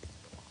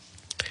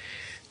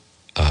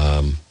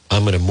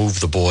I'm going to move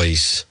the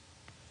boys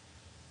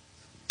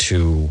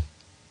to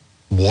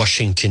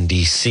Washington,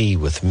 D.C.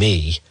 with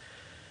me.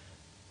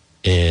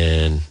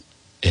 And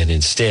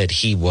instead,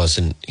 he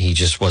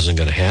just wasn't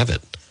going to have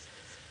it.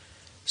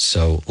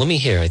 So let me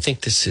hear. I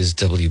think this is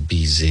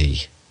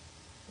WBZ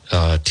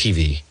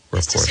TV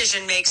report. This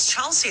decision makes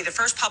Chelsea the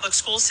first public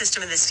school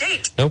system in the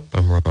state. Nope,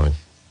 I'm wrong.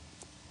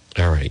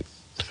 All right.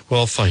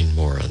 We'll find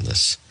more on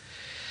this.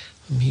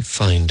 Let me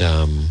find,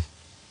 boom,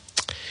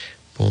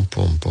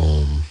 boom,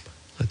 boom.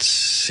 Let's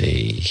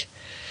see.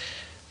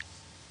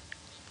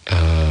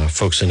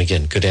 Folks, and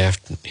again, good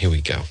afternoon. Here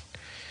we go.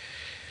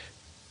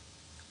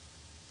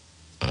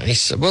 I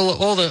said, well,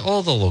 all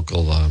the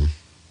local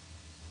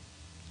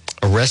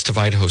arrest of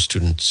Idaho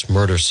students,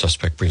 murder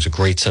suspect brings a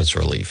great sense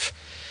of relief.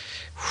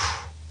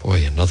 Whew,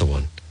 boy, another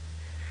one.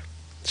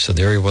 So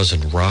there he was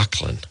in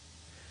Rockland.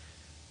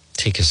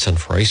 Take his son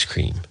for ice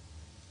cream.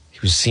 He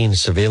was seen in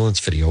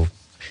surveillance video.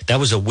 That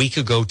was a week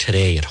ago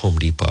today at Home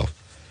Depot.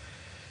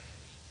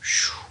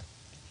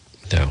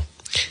 Now,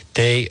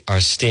 they are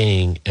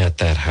staying at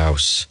that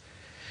house.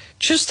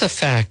 Just the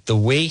fact, the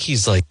way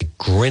he's like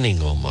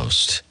grinning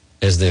almost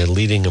as they're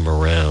leading him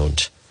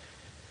around,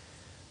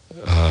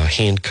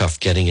 handcuffed,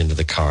 getting into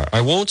the car.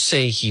 I won't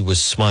say he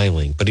was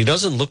smiling, but he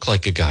doesn't look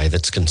like a guy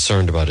that's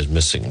concerned about his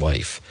missing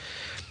wife.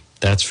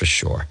 That's for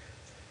sure.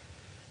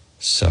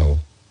 So,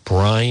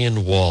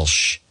 Brian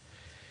Walsh.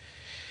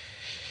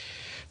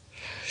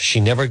 She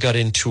never got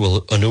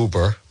into an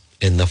Uber.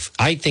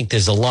 I think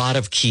there's a lot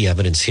of key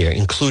evidence here,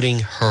 including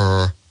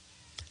her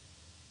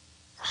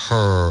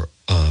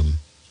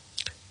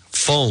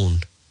phone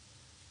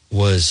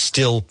was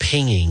still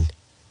pinging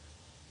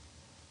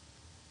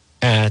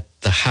at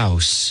the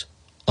house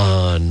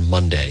on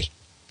Monday.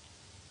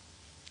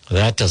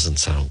 That doesn't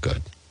sound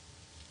good.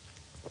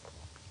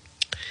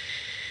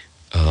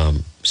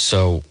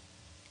 So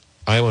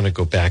I want to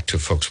go back to,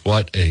 folks,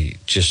 what a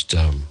just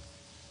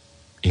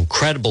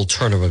incredible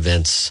turn of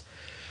events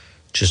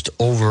just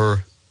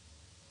over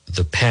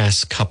the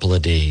past couple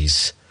of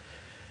days.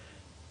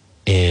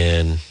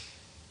 And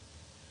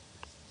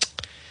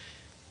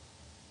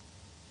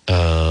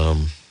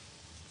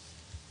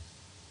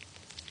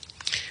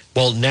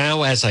well,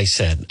 now, as I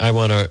said, I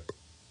want to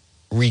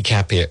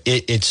recap here.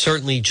 It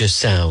certainly just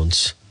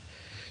sounds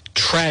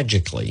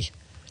tragically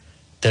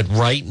that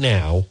right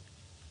now,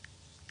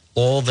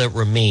 all that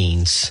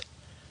remains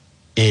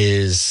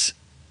is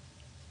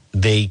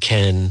they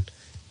just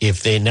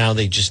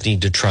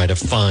need to try to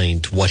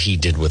find what he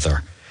did with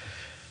her.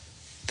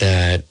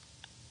 That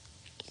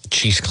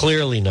she's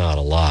clearly not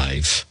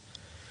alive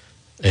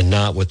and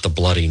not with the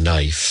bloody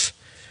knife.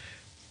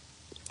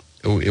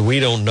 We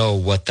don't know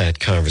what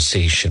that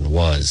conversation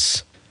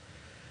was,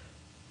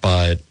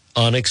 but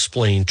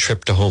unexplained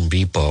trip to Home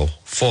Depot,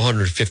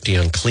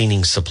 $450 on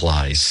cleaning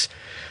supplies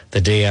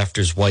the day after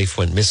his wife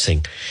went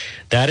missing.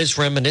 That is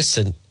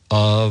reminiscent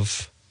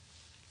of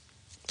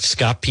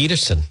Scott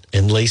Peterson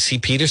and Lacey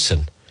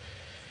Peterson.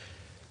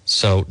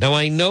 So now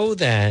I know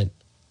that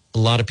a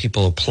lot of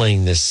people are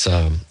playing this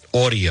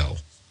audio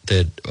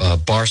that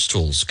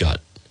Barstool's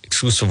got,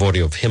 exclusive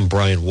audio of him,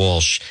 Brian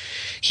Walsh.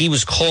 He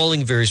was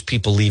calling various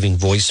people, leaving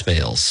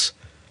voicemails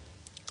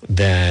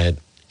that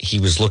he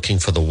was looking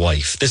for the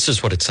wife. This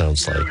is what it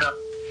sounds like.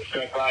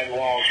 Brian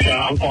Walsh.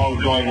 I hope all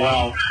is going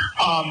well.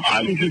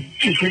 I was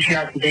just reaching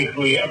out to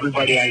basically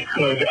everybody I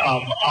could.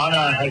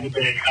 Anna hasn't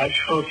been in touch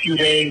for a few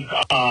days.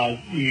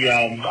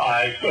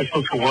 I was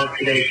supposed to work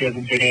today. She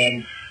hasn't been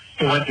in.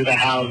 I went to the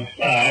house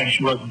and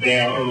she wasn't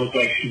there, or looked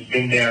like she's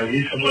been there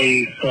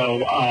recently.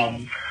 So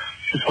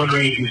just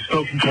wondering if you've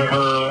spoken to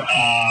her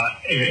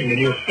in the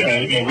near,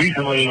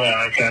 recently,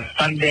 like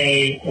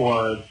Sunday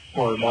or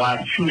in the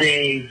last 2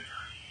 days.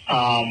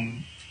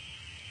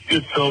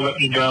 Just so let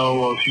me know,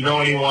 or if you know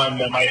anyone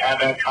that might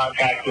have had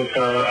contact with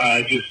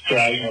her, just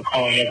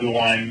calling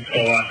everyone.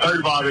 So sorry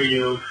to bother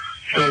you.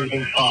 Sure,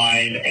 everything's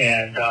fine,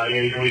 and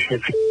you can reach her.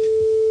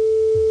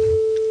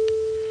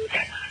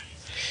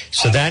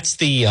 So that's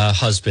the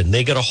husband.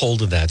 They got a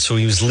hold of that. So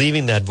he was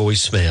leaving that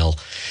voicemail.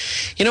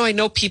 I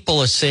know people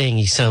are saying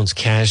he sounds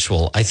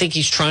casual. I think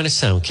he's trying to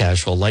sound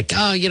casual, like,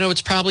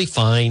 it's probably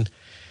fine.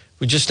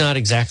 We're just not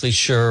exactly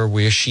sure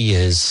where she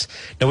is.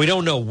 Now, we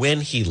don't know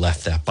when he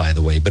left that, by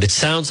the way, but it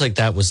sounds like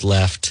that was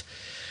left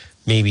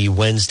maybe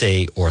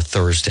Wednesday or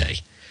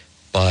Thursday.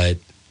 But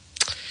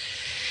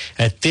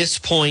At this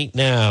point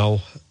now,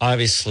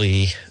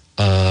 obviously,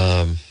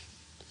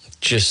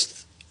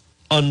 just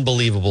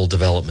unbelievable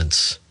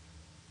developments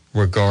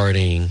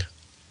regarding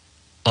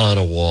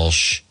Anna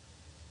Walsh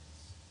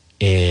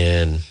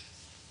and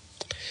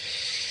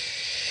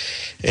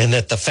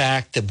that the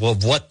fact that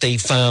what they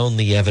found,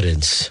 the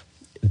evidence,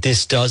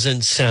 this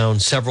doesn't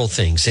sound, several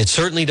things. It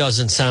certainly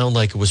doesn't sound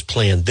like it was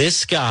planned.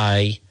 This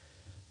guy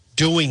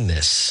doing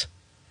this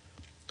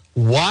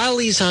while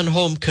he's on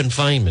home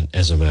confinement,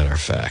 as a matter of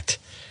fact,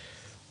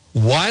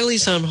 while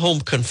he's on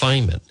home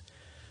confinement.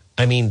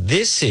 I mean,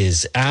 this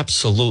is the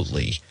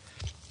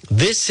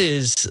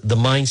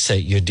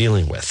mindset you're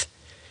dealing with.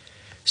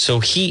 So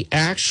he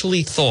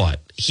actually thought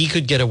he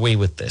could get away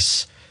with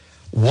this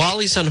while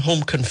he's on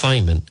home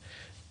confinement,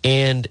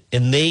 and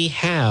they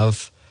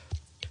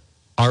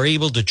are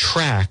able to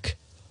track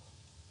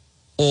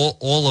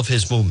all of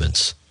his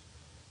movements.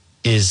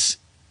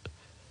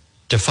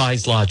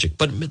 Defies logic.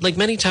 But like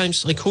many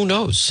times, like, who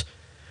knows?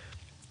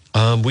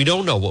 We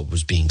don't know what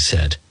was being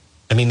said.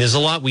 I mean, there's a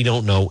lot we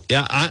don't know.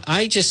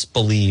 I just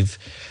believe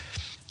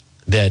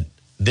that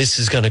this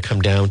is going to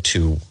come down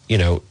to,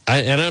 and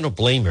I don't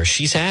blame her.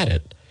 She's had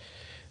it.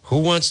 Who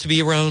wants to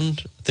be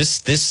around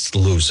this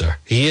loser?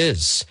 He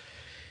is.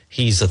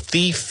 He's a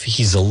thief.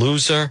 He's a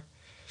loser.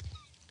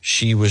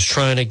 She was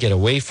trying to get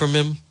away from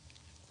him,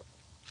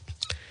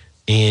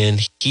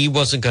 and he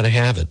wasn't going to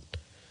have it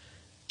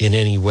in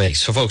any way.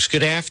 So, folks,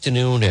 good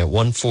afternoon at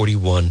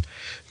 1:41.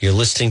 You're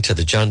listening to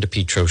the John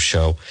DePietro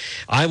Show.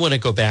 I want to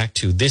go back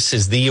to, this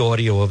is the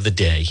audio of the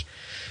day.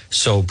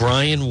 So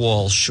Brian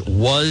Walsh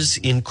was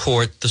in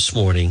court this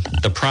morning.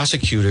 The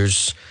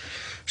prosecutors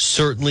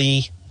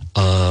certainly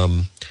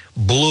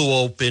blew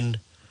open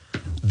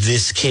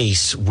this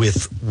case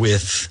with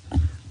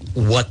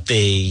what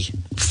they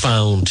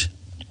found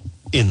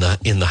in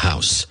the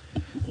house.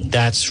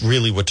 That's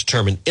really what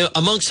determined,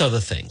 amongst other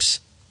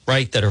things,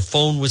 right, that her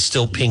phone was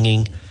still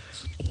pinging.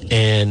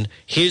 And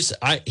he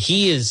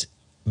is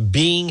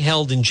being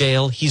held in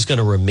jail. He's going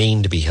to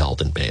remain to be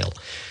held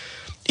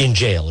in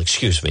jail.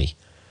 Excuse me.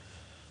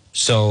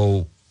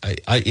 So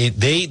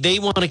they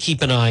want to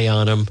keep an eye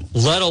on him,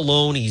 let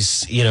alone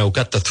he's,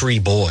 got the 3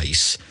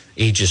 boys,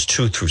 ages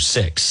 2 through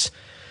 6.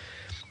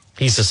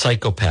 He's a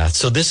psychopath.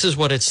 So this is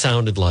what it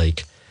sounded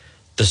like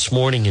this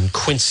morning in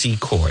Quincy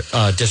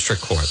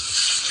District Court.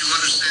 Do you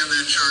understand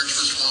that charge,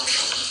 Ms. Walsh?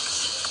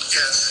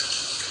 Yes.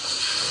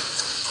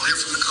 I'll hear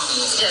from the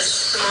Commonwealth.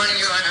 Yes, good morning,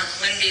 Your Honor.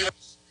 Wendy,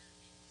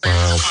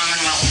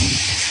 Commonwealth.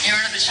 Your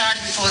Honor, the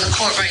charge before the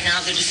court right now,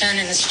 the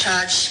defendant is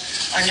charged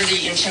under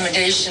the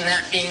intimidation,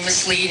 that being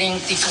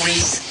misleading the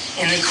police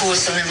in the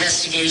course of an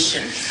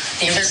investigation.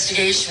 The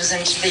investigation was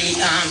into the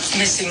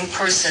missing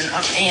person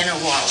of Anna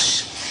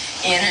Walsh.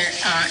 Anna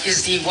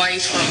is the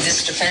wife of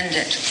this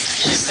defendant.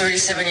 She's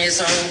 37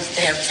 years old.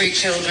 They have 3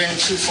 children,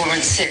 2, 4,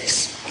 and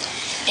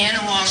 6.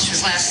 Anna Walsh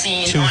was last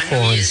seen on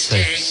New Year's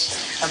Day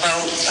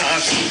about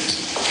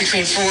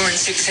between 4 and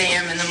 6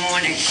 a.m. in the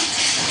morning.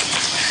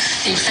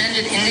 The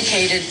defendant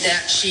indicated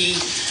that she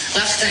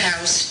left the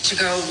house to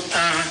go,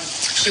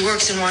 she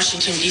works in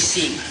Washington,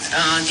 D.C.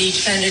 The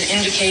defendant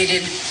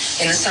indicated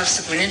in a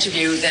subsequent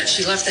interview that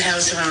she left the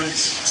house around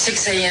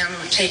 6 a.m.,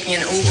 taking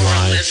an Uber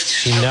or Lyft.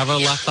 She never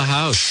left the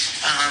house.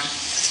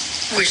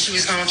 Where she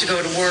was going to go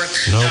to work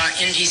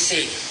in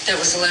D.C. That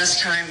was the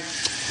last time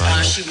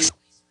she was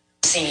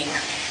seen.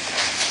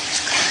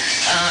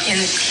 In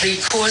the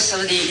course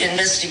of the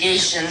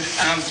investigation,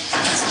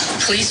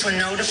 police were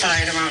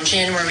notified around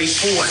January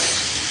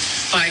 4th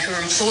by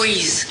her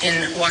employees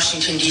in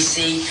Washington,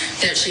 D.C.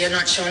 that she had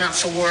not shown up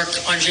for work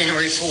on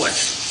January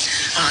 4th.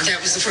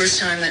 That was the first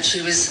time that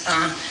she was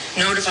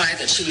notified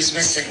that she was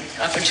missing.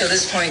 Up until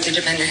this point, the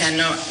defendant had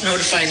not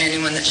notified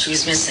anyone that she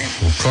was missing.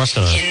 Of course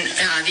not.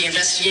 The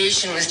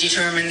investigation was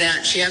determined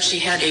that she actually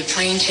had a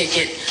plane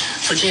ticket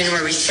for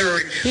January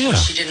 3rd, which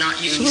she did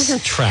not use. She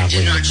wasn't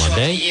traveling on Monday. Did not show up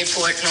at the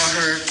airport, nor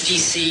her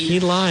D.C.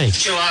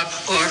 job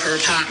or her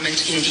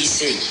apartment in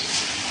D.C.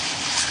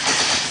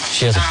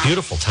 She has a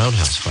beautiful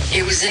townhouse, by the way.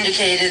 It was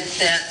indicated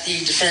that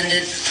the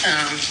defendant...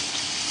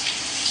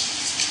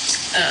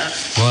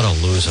 what a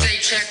loser.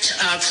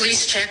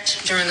 Police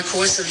checked during the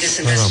course of this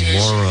investigation.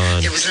 What a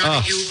moron. There was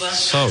not a Uber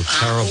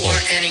or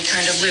any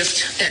kind of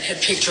Lyft that had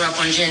picked her up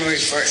on January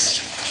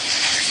 1st.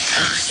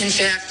 In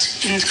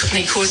fact, in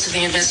the course of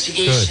the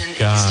investigation,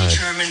 it was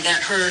determined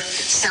that her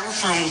cell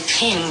phone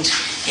pinged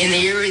in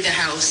the area of the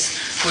house,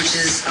 which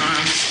is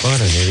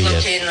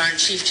located on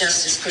Chief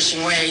Justice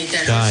Cushing Way,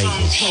 that her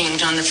phone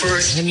pinged on the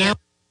first and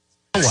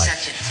the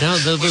second. Now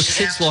those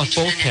kids lost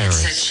both parents.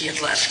 Said she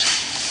had left.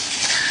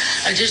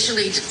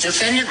 Additionally, the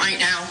defendant right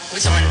now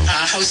was on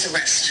house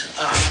arrest,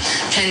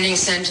 pending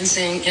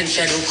sentencing in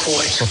federal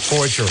court. For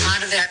forgery.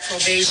 Part of that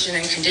probation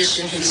and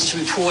condition, he was to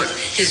report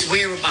his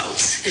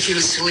whereabouts if he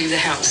was to leave the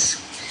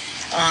house.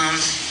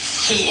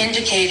 He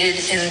indicated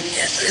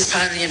as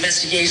part of the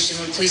investigation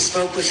when police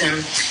spoke with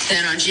him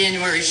that on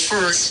January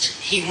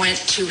 1st he went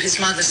to his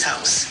mother's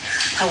house.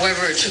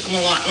 However, it took him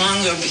a lot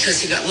longer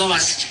because he got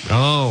lost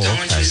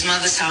going to his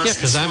mother's house. Yeah,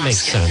 because that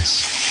makes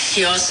sense.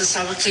 He also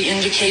publicly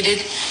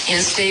indicated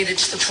and stated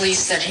to the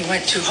police that he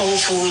went to Whole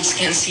Foods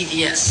and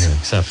CVS. Yeah,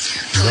 except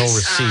no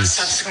receipts.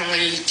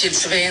 Subsequently did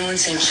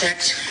surveillance and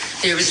checked.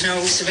 There was no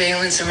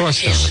surveillance or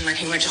indication that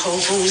he went to Whole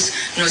Foods,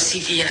 no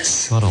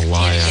CVS. What a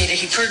liar. He indicated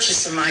he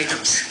purchased some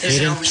items. There's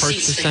He no didn't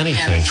receipts purchase that he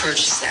anything. hadn't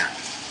purchased that.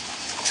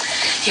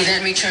 He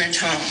then returned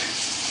home.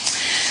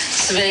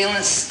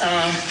 Surveillance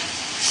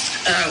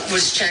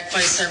was checked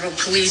by several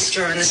police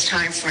during this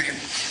time frame.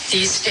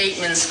 These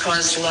statements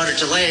caused a lot of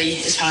delay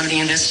as part of the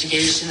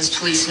investigation, as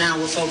police now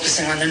were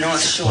focusing on the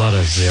North Shore. A lot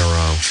of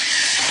zero.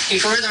 He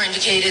further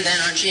indicated that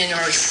on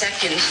January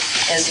 2nd,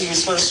 as he was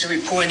supposed to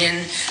report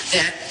in,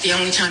 that the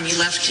only time he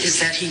left is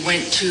that he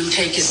went to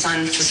take his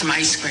son for some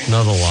ice cream.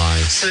 Another lie.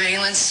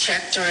 Surveillance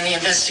checked during the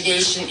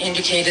investigation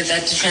indicated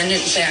that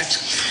defendant, in fact,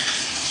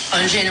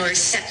 on January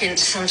 2nd,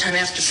 sometime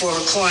after 4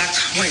 o'clock,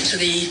 went to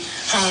the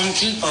Home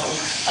Depot,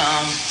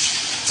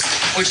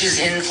 which is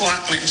in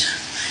Auckland.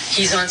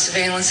 He's on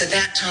surveillance at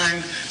that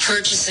time,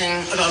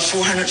 purchasing about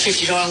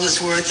 $450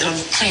 worth of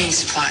cleaning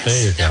supplies.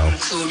 There you that go. would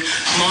include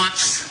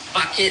mops,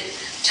 bucket,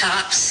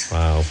 tops,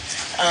 Wow.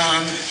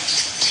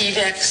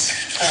 T-Vex,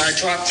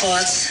 drop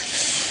cloths,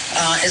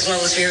 as well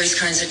as various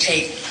kinds of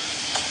tape.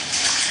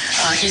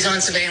 He's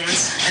on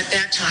surveillance at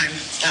that time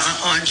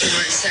on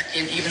January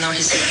 2nd, even though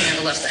he said he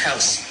never left the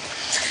house.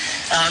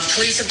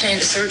 Police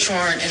obtained a search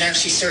warrant and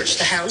actually searched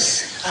the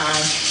house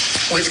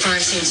with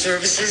crime scene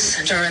services.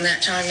 During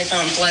that time, they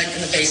found blood in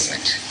the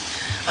basement.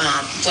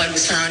 Blood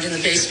was found in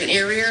the basement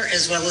area,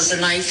 as well as a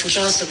knife, which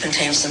also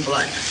contained some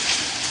blood.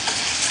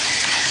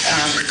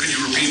 Could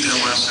you repeat that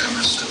last time,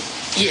 Mr.?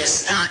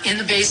 Yes, in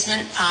the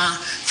basement,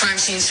 crime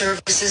scene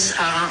services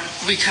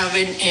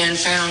recovered and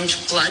found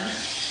blood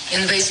in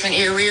the basement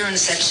area, in a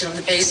section of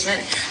the basement.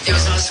 There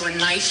was also a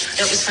knife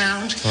that was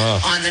found.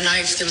 On the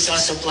knife, there was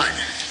also blood,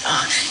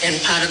 and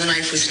part of the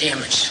knife was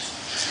damaged.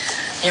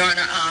 Your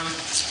Honor,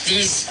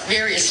 these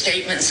various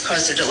statements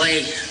caused a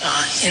delay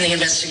in the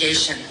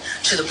investigation,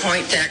 to the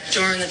point that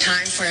during the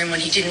time frame when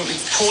he didn't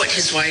report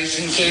his wife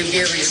and gave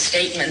various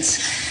statements,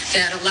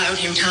 that allowed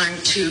him time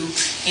to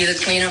either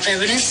clean up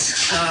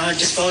evidence,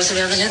 dispose of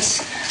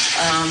evidence,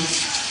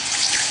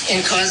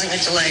 in causing a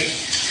delay.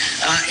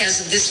 As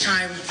of this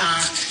time,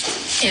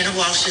 Anna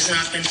Walsh has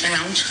not been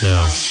found.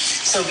 No.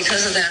 So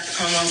because of that, the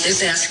Commonwealth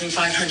is asking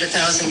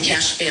 $500,000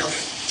 cash bail.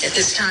 At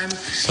this time,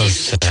 So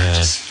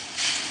sad.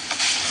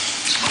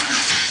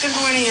 Good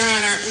morning, Your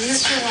Honor.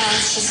 Mr.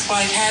 Walsh's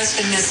wife has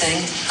been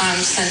missing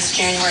since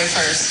January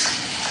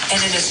 1st, and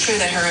it is true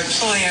that her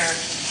employer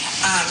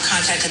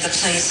contacted the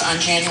police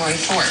on January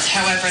 4th.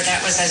 However,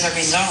 that was as a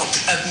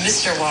result of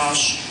Mr.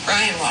 Walsh,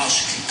 Brian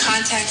Walsh,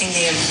 contacting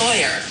the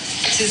employer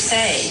to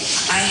say,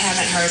 I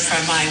haven't heard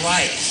from my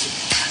wife.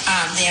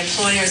 The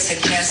employer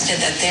suggested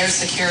that their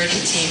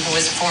security team, who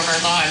was a former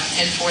law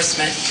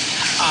enforcement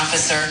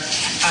officer,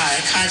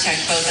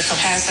 contact both the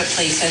Cohasset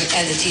Police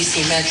and the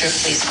D.C. Metro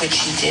Police, which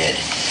he did.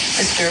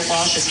 Mr.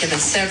 Walsh has given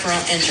several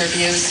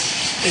interviews.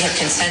 We have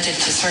consented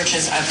to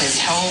searches of his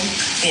home.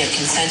 We have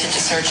consented to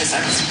searches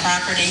of his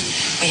property.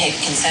 We have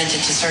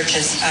consented to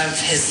searches of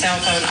his cell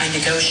phone. I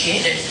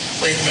negotiated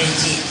with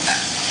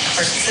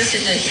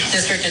Assistant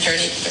District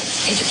Attorney,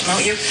 to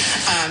promote you,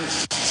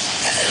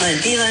 Lynn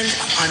Beeland,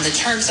 on the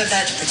terms of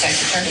that to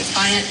protect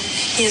attorney-client.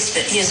 He has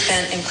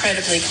been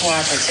incredibly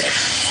cooperative.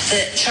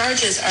 The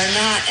charges are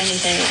not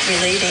anything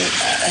relating,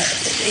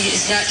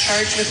 he's not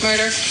charged with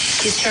murder.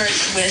 He's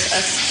charged with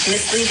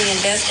misleading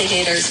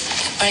investigators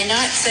by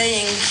not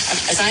saying,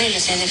 as I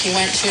understand it, he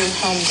went to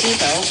Home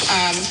Depot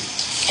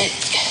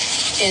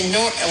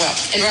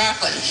in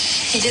Rockland.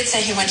 He did say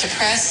he went to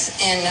Press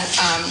in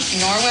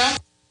Norwell.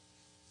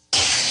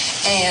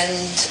 And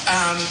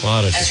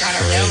as Your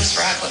Honor knows,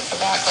 Rockland,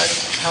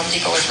 Home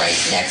Depot was right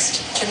next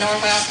to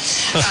Norwell.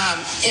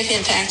 If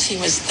in fact he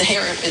was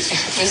there, it was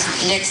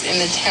next in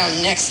the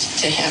town next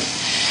to him.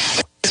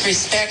 With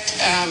respect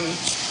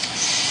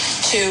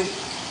to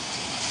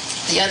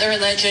the other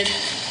alleged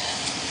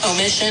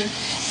omission,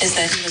 is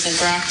that he was in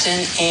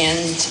Brockton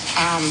and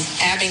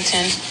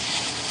Abington.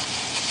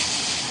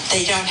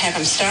 They don't have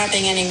him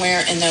stopping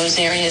anywhere in those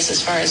areas,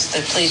 as far as the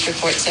police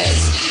report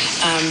says.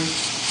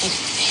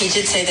 He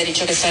did say that he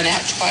took his son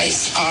out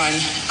twice on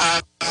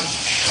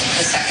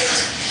the 2nd.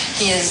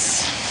 He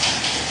is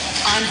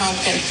on home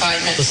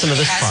confinement. Listen to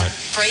this he has part. a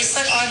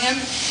bracelet on him.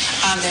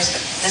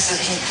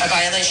 A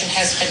violation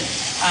has been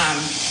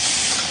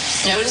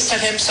noticed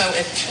of him, so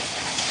if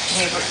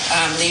he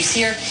leaves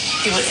here,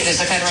 there's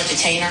a federal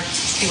detainer.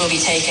 He will be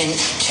taken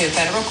to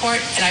federal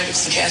court, and I would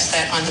suggest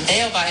that on the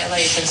bail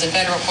violations in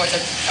federal court, the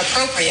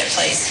appropriate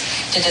place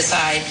to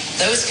decide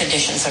those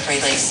conditions of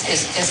release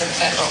is in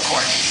federal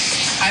court.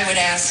 I would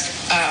ask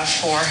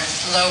for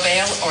low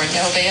bail or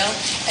no bail,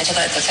 and to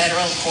let the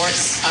federal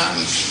courts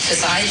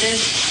decide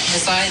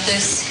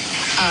this.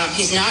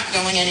 He's not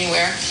going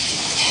anywhere.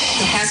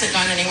 He hasn't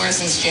gone anywhere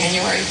since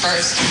January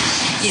 1st.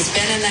 He's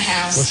been in the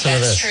house.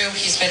 That's true.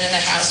 He's been in the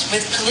house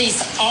with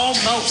police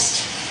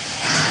almost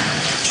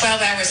 12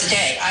 hours a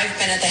day. I've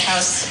been at the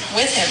house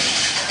with him,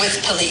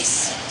 with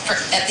police, for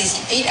at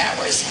least 8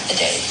 hours a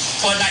day.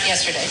 Well, not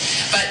yesterday,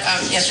 but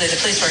yesterday the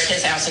police were at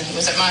his house and he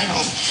was at my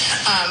home.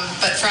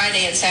 But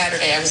Friday and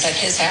Saturday I was at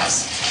his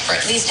house for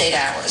at least 8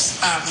 hours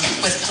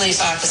with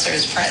police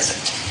officers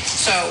present.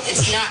 So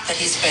it's not that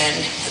he's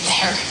been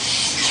there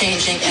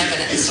changing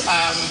evidence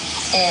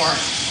or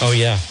oh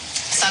yeah,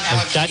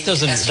 somehow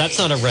that's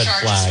not a red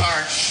flag.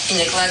 He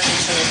neglected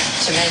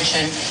to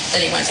mention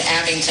that he went to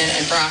Abington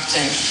and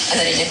Brockton,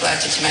 and then he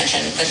neglected to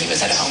mention that he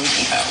was at a Home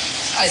Depot.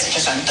 I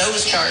suggest on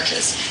those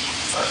charges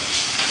for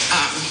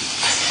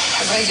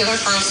a regular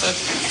person,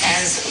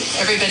 as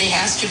everybody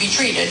has to be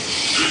treated,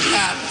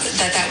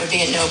 that would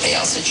be a no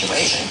bail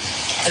situation.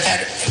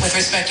 With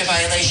respect to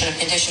violation of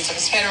conditions of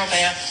his federal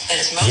bail, that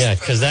is most... Yeah,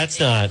 because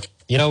that's not...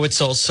 You know, it's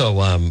also,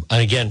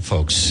 again,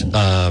 folks,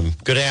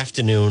 good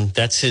afternoon.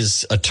 That's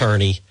his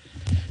attorney.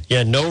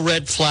 Yeah, no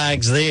red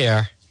flags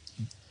there.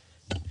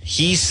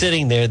 He's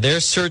sitting there.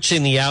 They're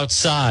searching the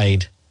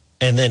outside,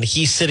 and then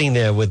he's sitting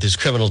there with his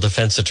criminal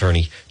defense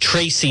attorney,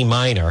 Tracy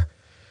Minor,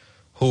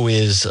 who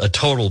is a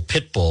total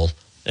pit bull.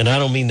 And I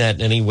don't mean that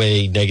in any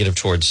way negative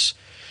towards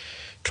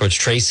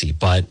Tracy,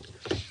 but,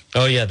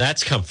 oh, yeah,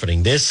 that's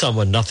comforting. There's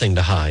someone nothing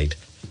to hide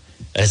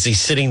as he's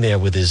sitting there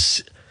with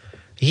his...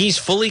 He's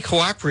fully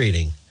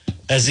cooperating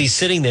as he's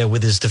sitting there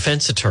with his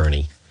defense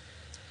attorney.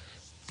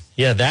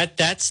 Yeah,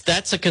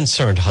 that's a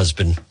concerned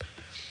husband.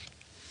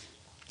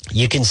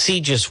 You can see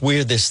just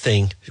where this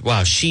thing,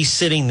 wow, she's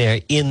sitting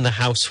there in the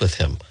house with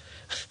him.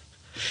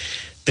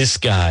 This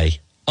guy,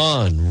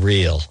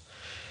 unreal.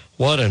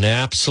 What an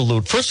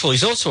absolute, first of all,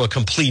 he's also a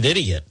complete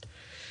idiot.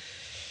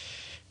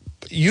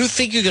 You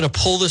think you're going to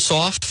pull this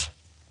off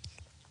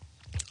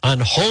on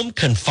home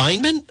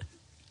confinement?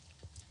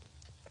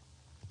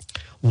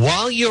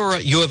 While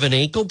you have an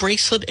ankle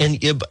bracelet and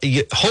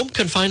home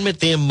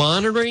confinement, they're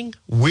monitoring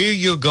where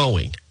you're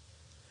going.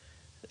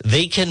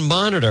 They can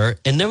monitor,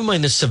 and never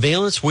mind the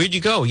surveillance. Where'd you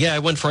go? Yeah, I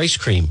went for ice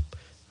cream.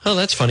 Oh,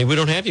 that's funny. We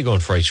don't have you going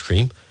for ice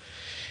cream.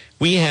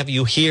 We have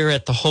you here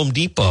at the Home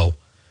Depot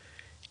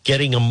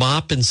getting a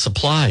mop and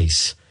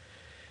supplies.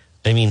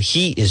 I mean,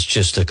 he is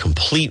just a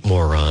complete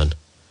moron.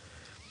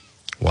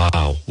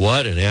 Wow,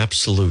 what an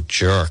absolute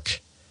jerk.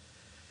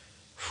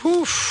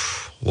 Whew.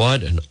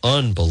 What an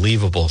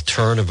unbelievable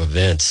turn of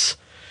events.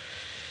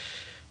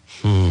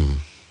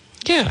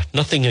 Yeah,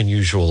 nothing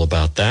unusual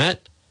about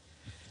that.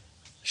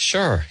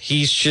 Sure,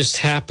 he's just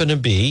happened to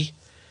be.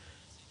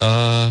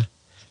 So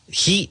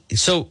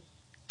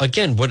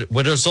again,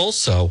 what is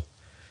also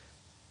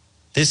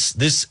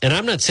this, and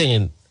I'm not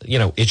saying,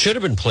 it should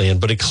have been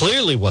planned, but it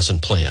clearly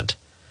wasn't planned.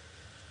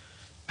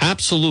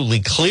 Absolutely,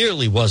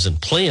 clearly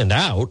wasn't planned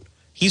out.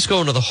 He's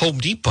going to the Home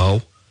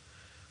Depot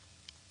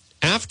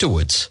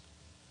afterwards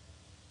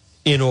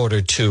in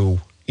order to,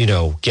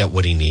 get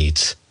what he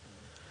needs.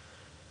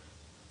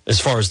 As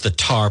far as the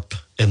tarp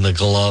and the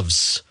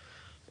gloves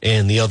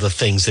and the other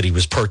things that he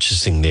was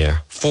purchasing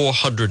there,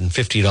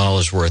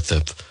 $450 worth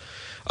of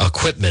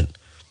equipment.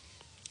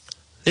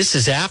 This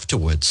is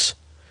afterwards.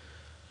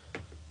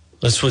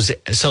 This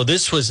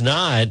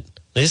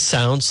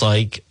sounds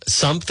like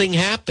something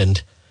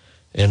happened,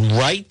 and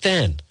right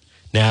then.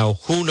 Now,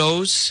 who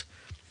knows?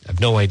 I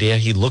have no idea.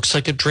 He looks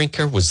like a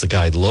drinker. Was the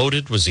guy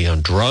loaded? Was he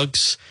on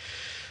drugs?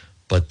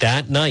 But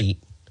that night,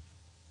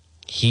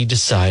 he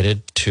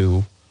decided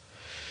to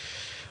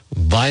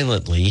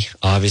violently,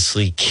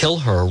 obviously, kill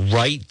her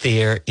right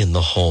there in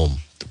the home.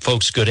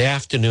 Folks, good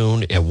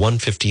afternoon at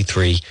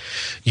 1:53.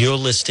 You're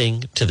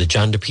listening to the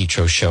John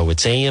DePietro Show.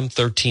 It's AM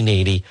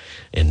 1380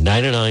 and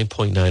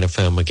 99.9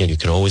 FM. Again, you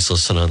can always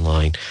listen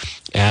online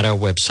at our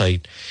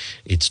website.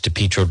 It's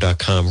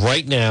DePietro.com.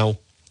 Right now,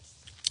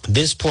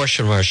 this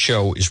portion of our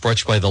show is brought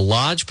to you by the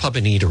Lodge Pub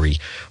and Eatery,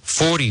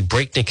 40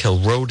 Breakneck Hill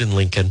Road in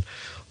Lincoln.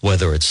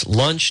 Whether it's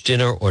lunch,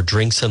 dinner, or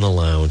drinks in the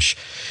lounge,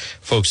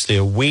 folks,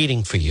 they're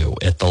waiting for you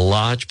at the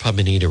Lodge Pub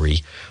and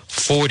Eatery,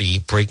 40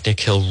 Breakneck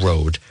Hill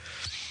Road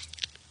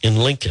in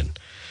Lincoln.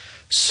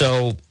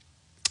 So,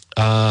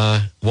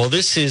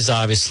 this is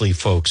obviously,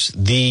 folks,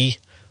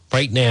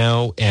 right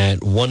now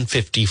at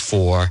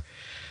 1:54,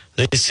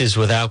 this is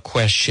without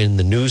question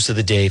the news of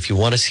the day. If you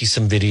want to see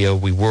some video,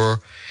 we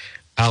were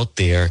out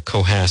there,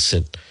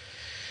 Cohasset,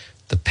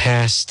 the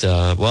past,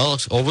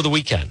 over the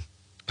weekend.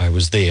 I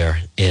was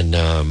there, and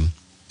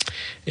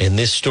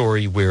this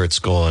story where it's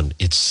gone,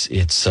 it's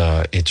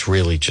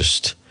really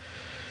just,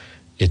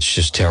 it's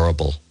just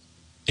terrible,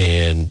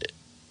 and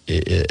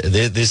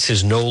this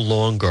is no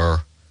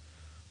longer.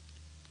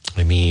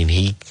 I mean,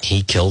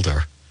 he killed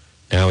her.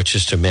 Now it's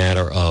just a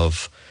matter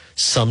of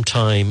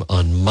sometime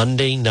on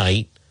Monday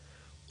night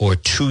or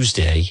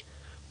Tuesday,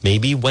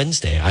 maybe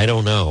Wednesday. I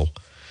don't know,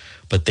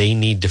 but they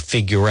need to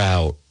figure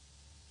out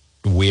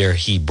where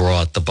he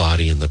brought the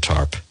body in the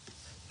tarp.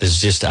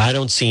 I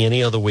don't see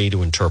any other way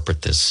to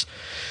interpret this.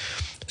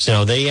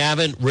 So they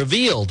haven't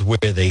revealed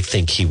where they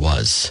think he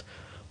was,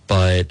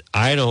 but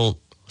I don't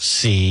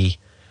see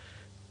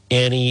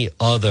any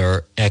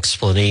other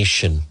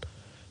explanation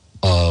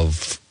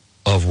of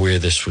where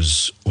this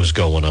was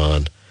going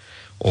on,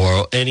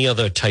 or any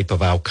other type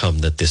of outcome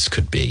that this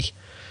could be.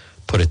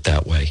 Put it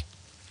that way.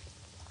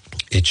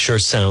 It sure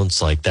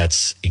sounds like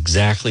that's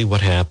exactly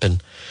what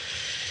happened.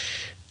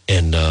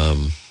 And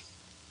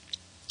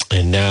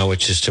now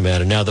it's just a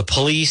matter. Now the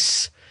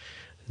police,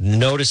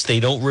 notice they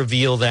don't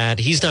reveal that.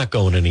 He's not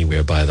going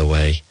anywhere, by the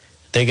way.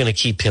 They're going to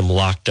keep him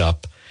locked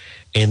up.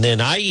 And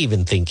then I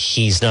even think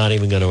he's not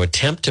even going to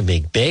attempt to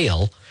make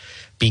bail,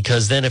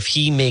 because then if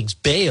he makes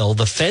bail,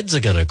 the feds are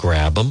going to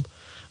grab him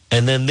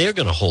and then they're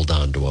going to hold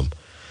on to him.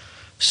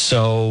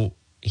 So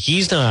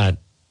he's not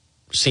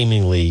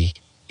seemingly,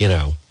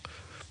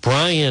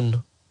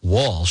 Brian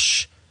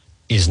Walsh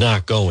is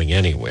not going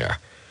anywhere.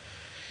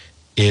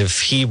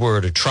 If he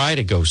were to try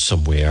to go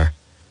somewhere,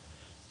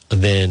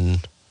 then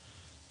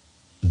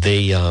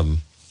they,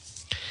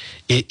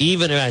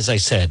 even as I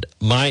said,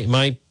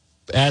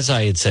 as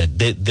I had said,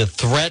 the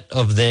threat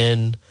of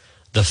then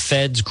the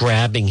feds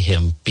grabbing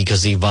him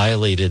because he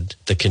violated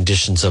the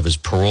conditions of his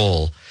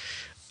parole,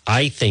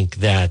 I think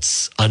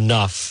that's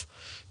enough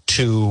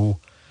to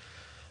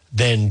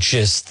then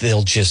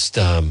he'll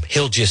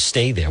just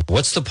stay there.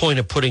 What's the point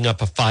of putting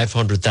up a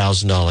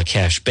 $500,000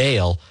 cash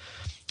bail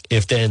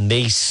if then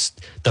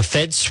the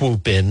feds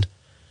swoop in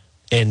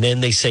and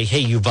then they say, hey,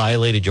 you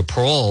violated your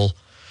parole.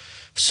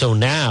 So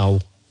now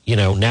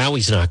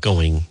he's not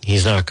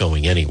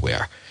going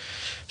anywhere.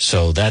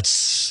 So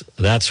that's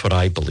what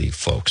I believe,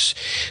 folks.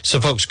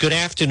 So, folks, good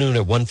afternoon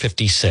at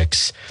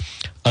 1:56.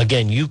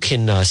 Again, you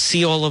can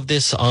see all of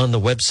this on the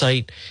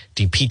website,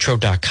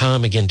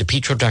 DePetro.com. Again,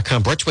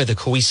 DePetro.com, brought to you by the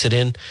Cowesett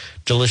Inn.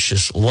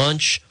 Delicious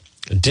lunch,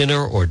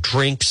 dinner, or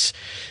drinks.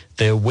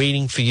 They're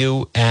waiting for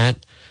you at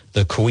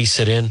the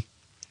Cowesett Inn.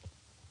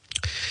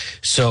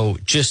 So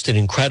just an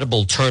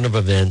incredible turn of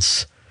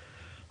events,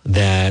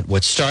 that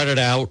what started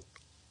out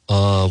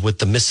with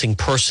the missing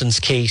persons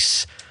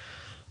case,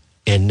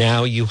 and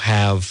now you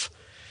have,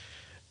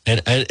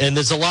 and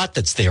there's a lot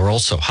that's there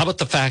also. How about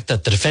the fact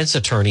that the defense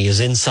attorney is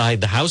inside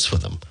the house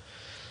with him?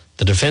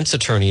 The defense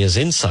attorney is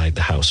inside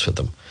the house with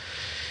him.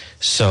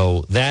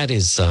 So that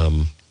is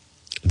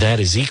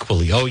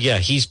equally, oh yeah,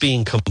 he's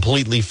being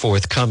completely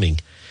forthcoming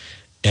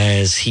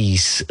as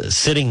he's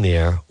sitting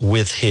there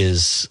with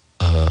his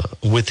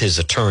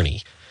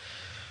attorney.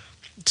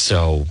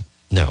 So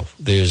no,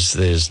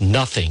 there's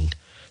nothing.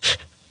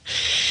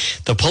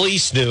 The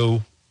police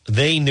knew.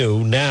 They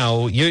knew.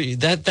 Now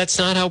that's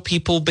not how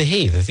people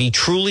behave. If he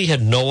truly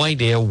had no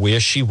idea where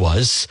she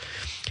was,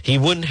 he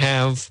wouldn't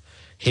have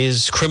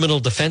his criminal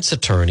defense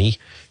attorney,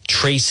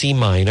 Tracy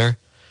Minor,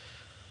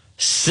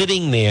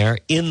 sitting there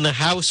in the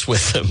house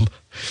with him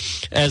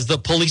as the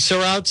police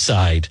are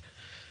outside.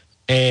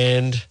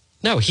 And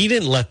no, he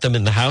didn't let them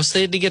in the house.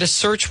 They had to get a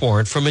search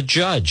warrant from a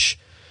judge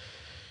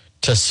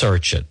to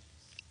search it.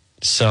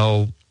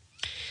 So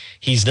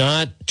he's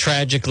not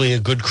tragically a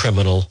good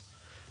criminal.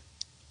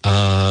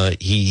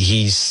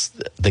 He's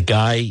the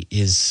guy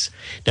is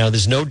now.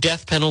 There's no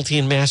death penalty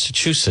in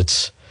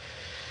Massachusetts,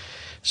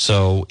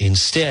 so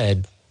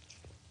instead,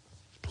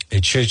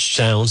 it just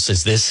sounds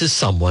as this is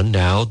someone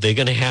now they're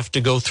going to have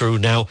to go through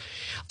now,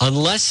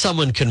 unless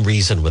someone can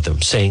reason with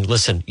him, saying,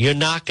 "Listen, you're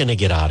not going to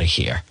get out of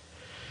here."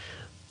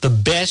 The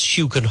best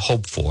you can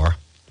hope for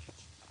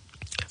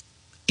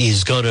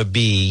is going to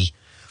be,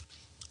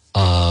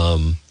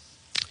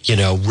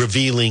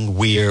 revealing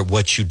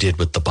what you did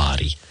with the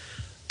body.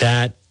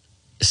 That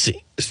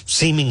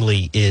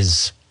seemingly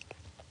is,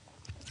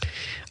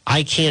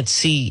 I can't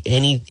see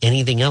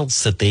anything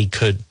else that they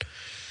could,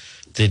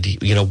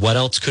 what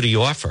else could he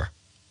offer?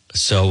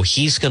 So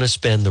he's going to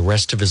spend the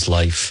rest of his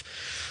life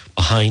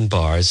behind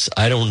bars.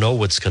 I don't know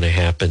what's going to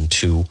happen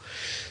to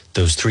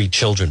those 3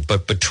 children,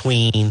 but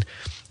between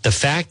the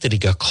fact that he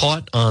got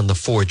caught on the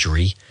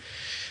forgery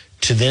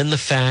to then the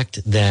fact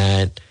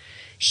that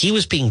he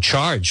was being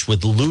charged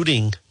with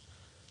looting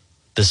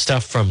the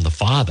stuff from the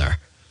father.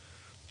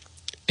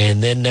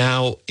 And then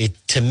now,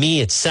 to me,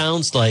 it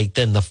sounds like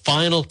then the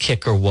final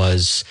kicker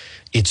was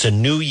it's a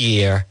new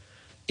year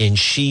and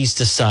she's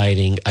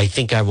deciding, I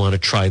think I want to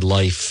try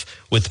life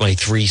with my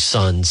 3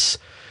 sons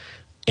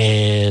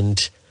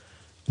and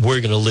we're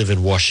going to live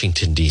in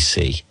Washington,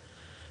 D.C.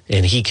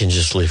 And he can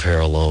just leave her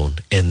alone.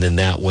 And then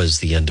that was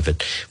the end of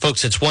it.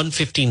 Folks, it's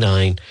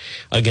 1:59.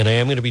 Again, I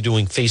am going to be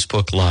doing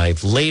Facebook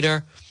Live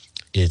later.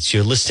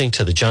 You're listening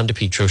to the John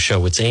DePetro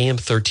Show. It's AM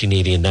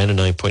 1380 and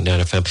 99.9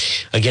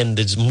 FM. Again,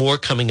 there's more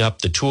coming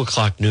up, the 2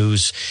 o'clock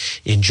news.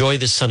 Enjoy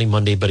this sunny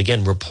Monday. But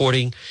again,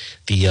 reporting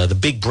the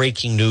big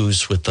breaking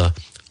news with the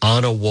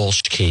Anna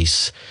Walsh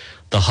case.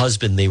 The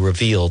husband, they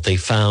revealed, they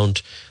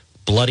found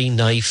bloody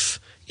knife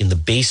in the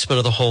basement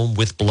of the home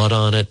with blood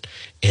on it.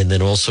 And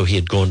then also he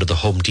had gone to the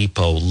Home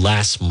Depot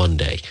last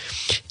Monday.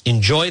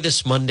 Enjoy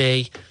this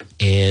Monday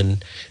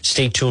and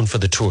stay tuned for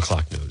the 2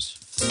 o'clock news.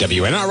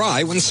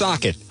 WNRI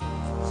Woonsocket.